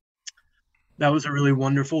Ben. That was a really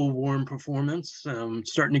wonderful, warm performance.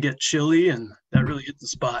 Starting to get chilly, and that really hit the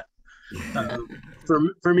spot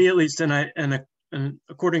for me at least. And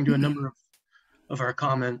according to a number of our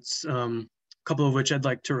comments, a couple of which I'd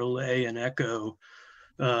like to relay and echo.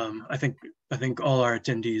 I think all our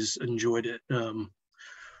attendees enjoyed it.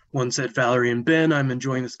 One said, Valerie and Ben, I'm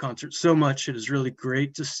enjoying this concert so much. It is really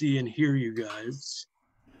great to see and hear you guys.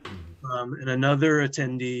 And another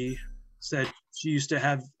attendee said she used to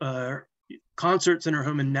have concerts in her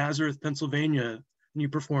home in Nazareth, Pennsylvania, and you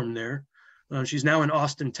performed there. She's now in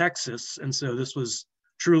Austin, Texas, and so this was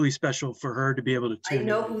truly special for her to be able to tune I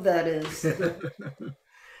know in. who that is.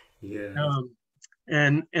 Yeah.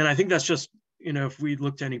 And I think that's just, if we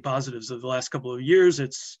look to any positives of the last couple of years,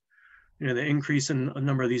 it's, the increase in a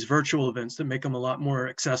number of these virtual events that make them a lot more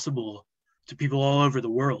accessible to people all over the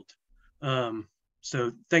world.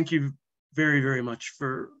 So thank you very, very much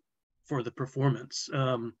for the performance.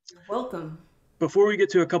 You're welcome. Before we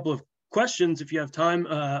get to a couple of questions, if you have time,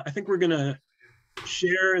 I think we're gonna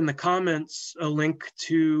share in the comments a link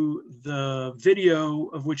to the video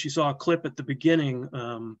of which you saw a clip at the beginning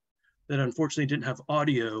that unfortunately didn't have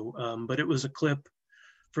audio, but it was a clip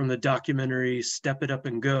from the documentary Step It Up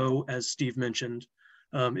and Go, as Steve mentioned.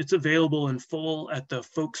 It's available in full at the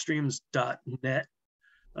folkstreams.net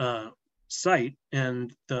site,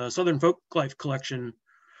 and the Southern Folklife Collection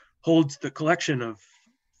holds the collection of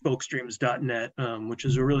folkstreams.net, which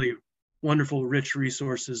is a really wonderful, rich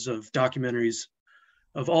resources of documentaries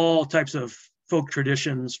of all types of folk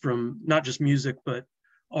traditions, from not just music, but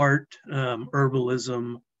art,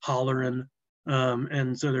 herbalism, hollerin'.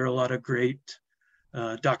 And so there are a lot of great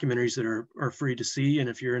documentaries that are free to see. And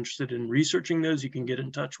if you're interested in researching those, you can get in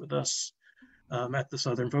touch with us at the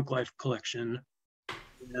Southern Folklife Collection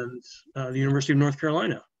and the University of North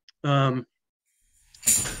Carolina. I'd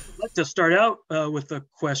like to start out with a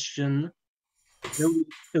question that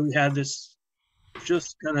we had this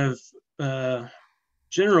just kind of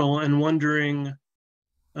general, and wondering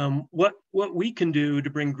what we can do to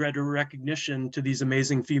bring greater recognition to these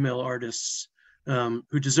amazing female artists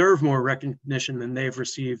who deserve more recognition than they've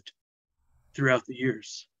received throughout the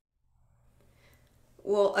years.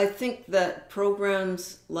 Well, I think that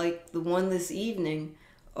programs like the one this evening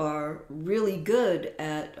are really good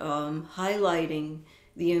at highlighting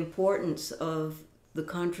the importance of the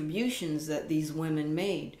contributions that these women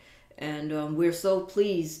made. And we're so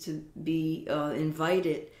pleased to be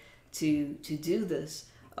invited to do this.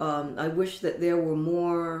 I wish that there were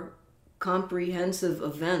more comprehensive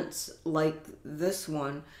events like this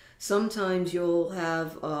one. Sometimes you'll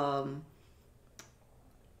have an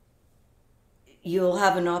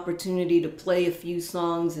opportunity to play a few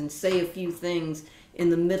songs and say a few things in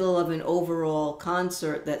the middle of an overall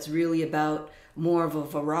concert that's really about more of a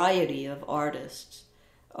variety of artists,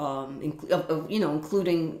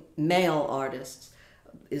 including male artists,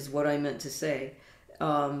 is what I meant to say.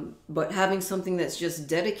 But having something that's just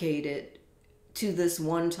dedicated to this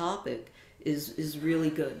one topic is really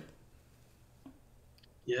good.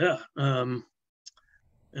 Yeah. And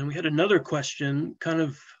we had another question kind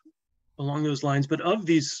of along those lines, but of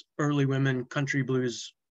these early women country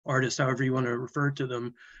blues artists, however you want to refer to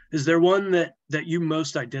them. Is there one that you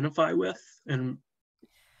most identify with? And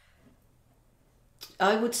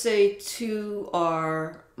I would say two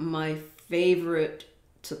are my favorite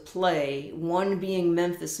to play. One being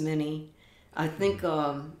Memphis Minnie. I think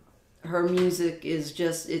her music is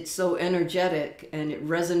just, it's so energetic and it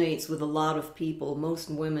resonates with a lot of people. Most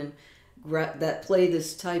women that play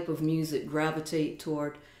this type of music gravitate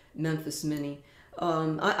toward Memphis Minnie.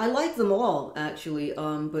 I like them all, actually,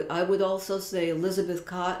 but I would also say Elizabeth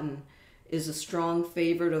Cotton is a strong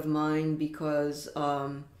favorite of mine because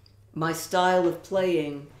my style of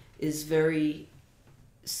playing is very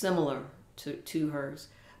similar to hers.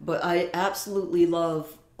 But I absolutely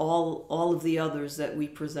love all of the others that we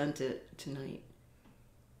presented tonight.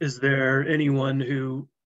 is there anyone who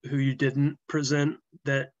you didn't present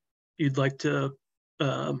that you'd like to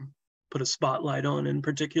put a spotlight on in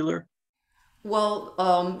particular?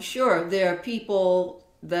 Well, sure. There are people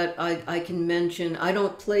that I can mention. I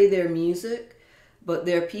don't play their music, but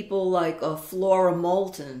there are people like Flora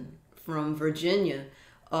Moulton from Virginia.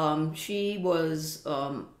 She was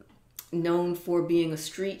known for being a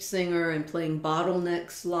street singer and playing bottleneck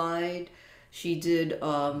slide. She did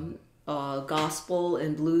gospel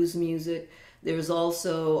and blues music. There's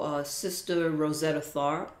also Sister Rosetta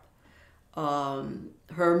Tharpe.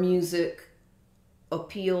 Her music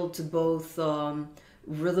appealed to both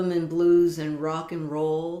rhythm and blues and rock and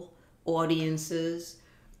roll audiences.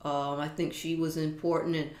 I think she was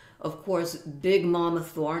important. And of course, Big Mama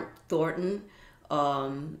Thornton.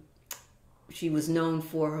 She was known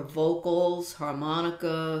for her vocals,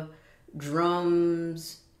 harmonica,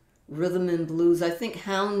 drums, rhythm and blues. I think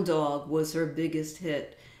Hound Dog was her biggest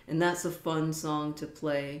hit, and that's a fun song to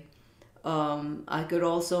play. I could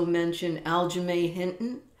also mention Aljamae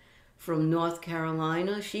Hinton from North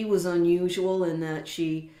Carolina. She was unusual in that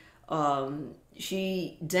she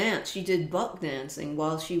danced. She did buck dancing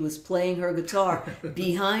while she was playing her guitar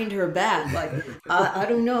behind her back. Like, I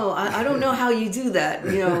don't know. I don't know how you do that.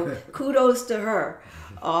 You know, kudos to her.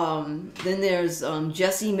 Then there's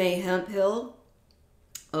Jessie Mae Hemphill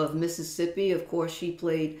of Mississippi. Of course, she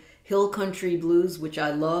played Hill Country Blues, which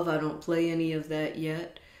I love. I don't play any of that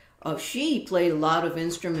yet. She played a lot of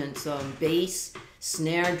instruments, bass,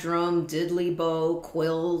 snare drum, diddley bow,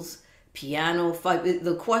 quills, piano, fife.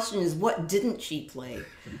 The question is, what didn't she play?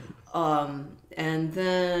 And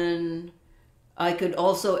then I could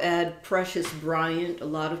also add Precious Bryant. A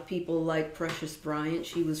lot of people like Precious Bryant.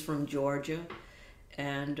 She was from Georgia.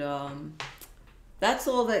 And that's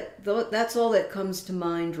all that comes to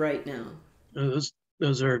mind right now. Those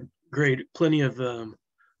are great. Plenty of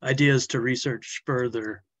ideas to research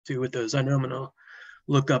further too with those. I know I'm gonna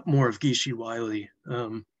look up more of Geeshie Wiley.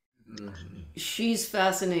 She's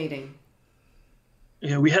fascinating.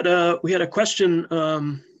 Yeah, we had a question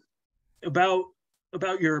about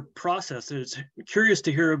your process. It's curious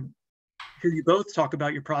to hear you both talk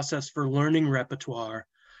about your process for learning repertoire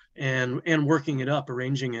and working it up,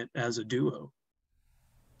 arranging it as a duo.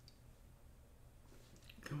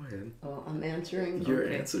 Go ahead. Oh, I'm answering. You're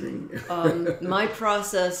okay. answering. My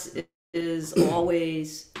process is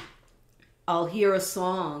always, I'll hear a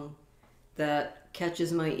song that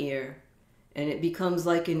catches my ear and it becomes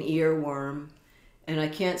like an earworm and I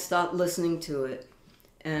can't stop listening to it.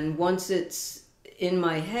 And once it's in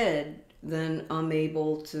my head, then I'm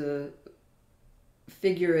able to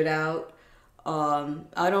figure it out.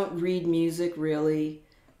 I don't read music really,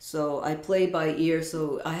 so I play by ear,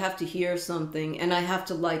 so I have to hear something and I have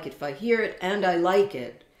to like it. If I hear it and I like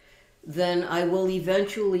it, then I will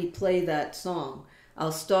eventually play that song.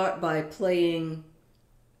 I'll start by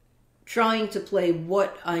trying to play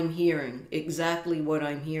what I'm hearing, exactly what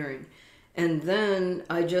I'm hearing. And then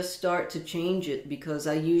I just start to change it because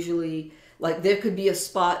I usually, like there could be a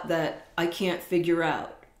spot that I can't figure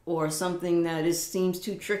out or something that seems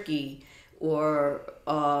too tricky or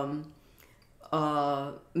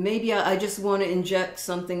maybe I just want to inject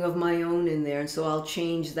something of my own in there, and so I'll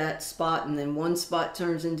change that spot, and then one spot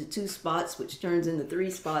turns into two spots, which turns into three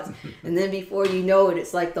spots, and then before you know it,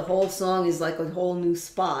 it's like the whole song is like a whole new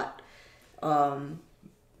spot. That's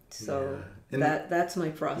my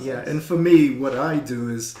process. Yeah, and for me, what I do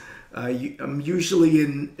is I'm usually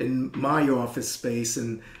in my office space,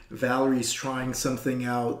 and Valerie's trying something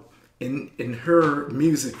out in her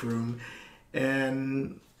music room,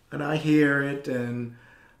 and I hear it and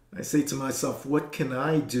I say to myself, what can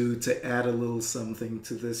I do to add a little something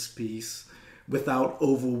to this piece without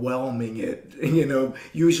overwhelming it? You know,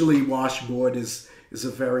 usually washboard is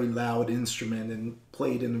a very loud instrument and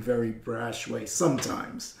played in a very brash way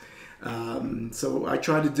sometimes. So I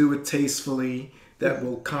try to do it tastefully that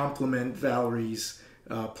will complement Valerie's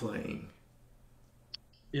playing?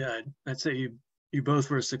 Yeah, I'd say you both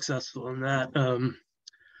were successful in that.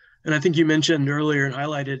 And I think you mentioned earlier and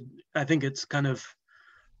highlighted, I think it's kind of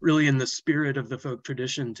really in the spirit of the folk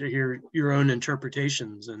tradition to hear your own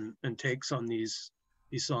interpretations and takes on these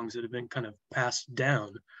songs that have been kind of passed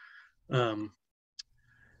down.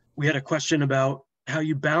 We had a question about how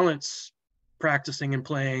you balance practicing and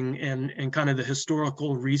playing and kind of the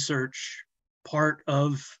historical research part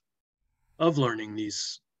of learning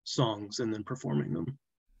these songs and then performing them.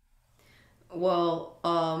 Well,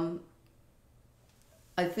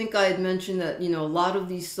 I think I had mentioned that, a lot of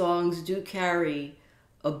these songs do carry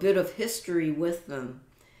a bit of history with them.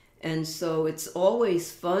 And so it's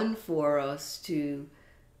always fun for us to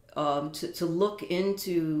look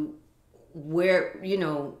into where,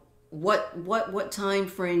 what time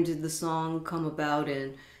frame did the song come about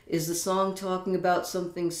in? Is the song talking about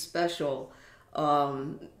something special?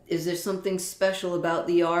 Is there something special about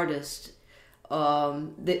the artist?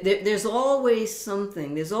 There's always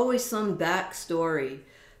something. There's always some backstory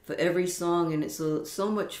for every song, and it's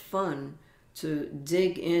so much fun to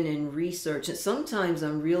dig in and research. And sometimes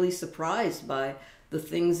I'm really surprised by the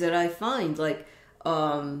things that I find. Like,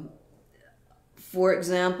 for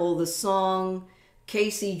example, the song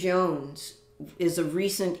Casey Jones is a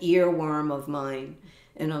recent earworm of mine,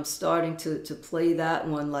 and I'm starting to play that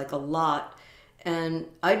one like a lot. And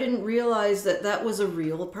I didn't realize that was a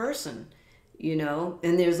real person,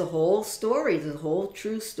 and there's a whole story, the whole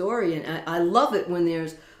true story. And I love it when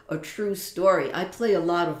there's a true story. I play a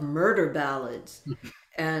lot of murder ballads,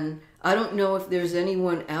 and I don't know if there's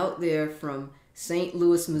anyone out there from St.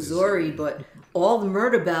 Louis, Missouri, but all the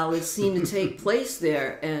murder ballads seem to take place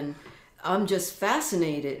there, and I'm just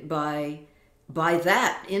fascinated by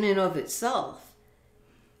that in and of itself.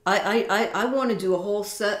 I want to do a whole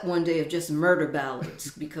set one day of just murder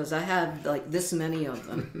ballads because I have like this many of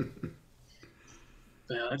them.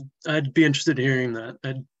 Yeah, I'd be interested in hearing that.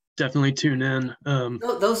 I'd definitely tune in.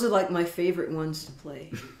 Those are like my favorite ones to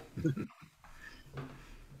play.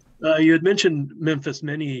 You had mentioned Memphis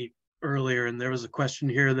Minnie earlier, and there was a question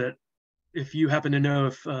here that if you happen to know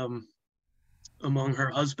if among her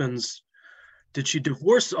husbands, did she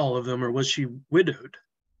divorce all of them or was she widowed?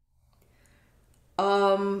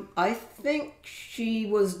 I think she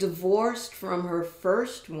was divorced from her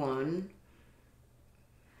first one.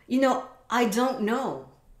 I don't know.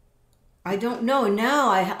 And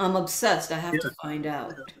now I'm obsessed. I have to find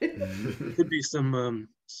out. Could be some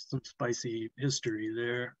spicy history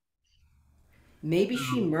there. Maybe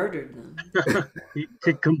she murdered them. You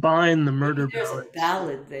could combine the murder Maybe there's ballad. a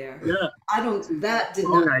ballad there. Yeah. That did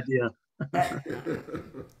Wrong not. idea.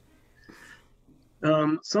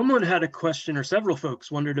 Someone had a question, or several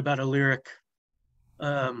folks wondered about a lyric,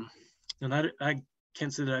 and I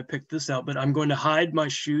can't say that I picked this out, but I'm going to hide my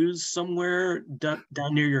shoes somewhere down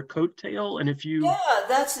near your coattail. And if you... Yeah,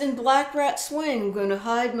 that's in Black Rat Swing. I'm going to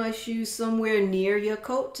hide my shoes somewhere near your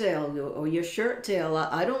coattail or your shirt tail.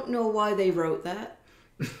 I don't know why they wrote that.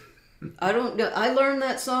 I don't know. I learned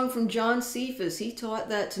that song from John Cephas. He taught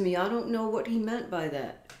that to me. I don't know what he meant by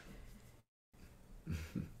that.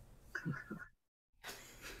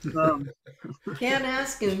 Can't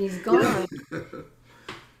ask him. He's gone.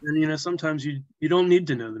 And sometimes you don't need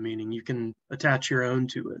to know the meaning. You can attach your own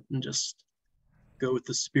to it and just go with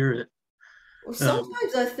the spirit. Well,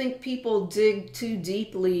 sometimes I think people dig too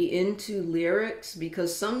deeply into lyrics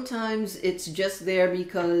because sometimes it's just there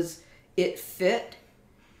because it fit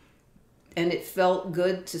and it felt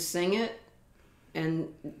good to sing it, and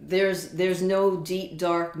there's no deep,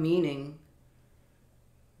 dark meaning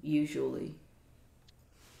usually.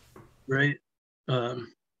 Right.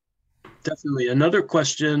 Definitely. Another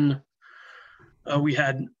question we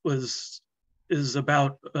had is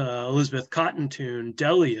about Elizabeth Cotton tune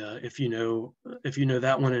Delia. If you know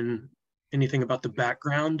that one and anything about the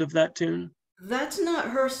background of that tune. That's not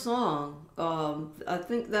her song. I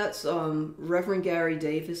think that's Reverend Gary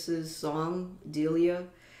Davis's song Delia,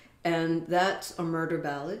 and that's a murder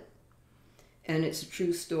ballad, and it's a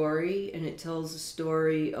true story, and it tells the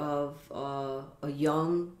story of a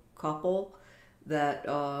young couple that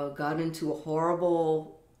got into a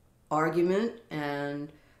horrible argument,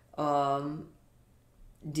 and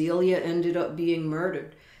Delia ended up being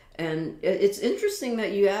murdered. And it's interesting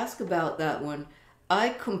that you ask about that one. I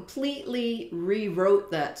completely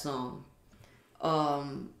rewrote that song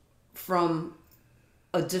from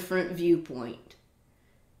a different viewpoint.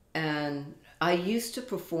 And I used to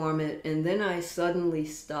perform it, and then I suddenly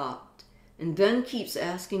stopped. And Ben keeps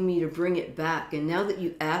asking me to bring it back. And now that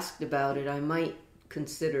you asked about it, I might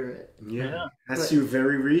consider it. Yeah, asked you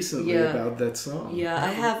very recently about that song. Yeah,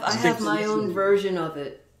 I have my own version of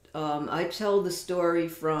it. I tell the story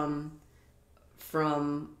from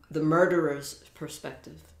the murderer's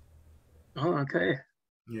perspective. Oh, okay.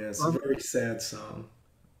 Yeah, it's a very sad song.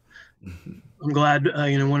 I'm glad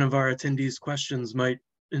one of our attendees' questions might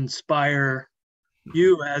inspire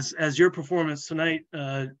you as your performance tonight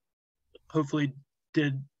hopefully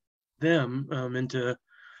did them into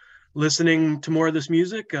listening to more of this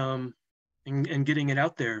music and getting it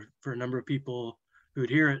out there for a number of people who would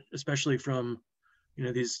hear it, especially from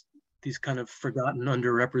these kind of forgotten,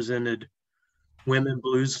 underrepresented women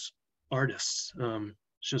blues artists.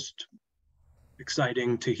 It's just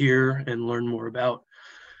exciting to hear and learn more about.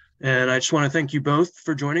 And I just want to thank you both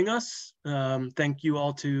for joining us. Thank you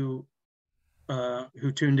all to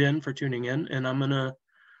who tuned in for tuning in. And I'm going to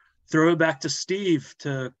throw it back to Steve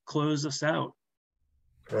to close us out.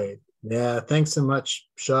 Great. Yeah, thanks so much,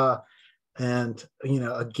 Shaw. And,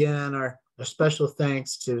 again, our special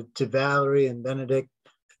thanks to Valerie and Benedict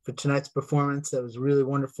for tonight's performance. That was really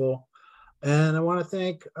wonderful. And I want to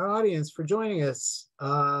thank our audience for joining us.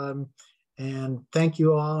 And thank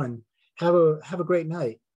you all, and have a great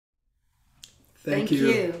night. Thank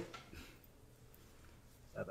you.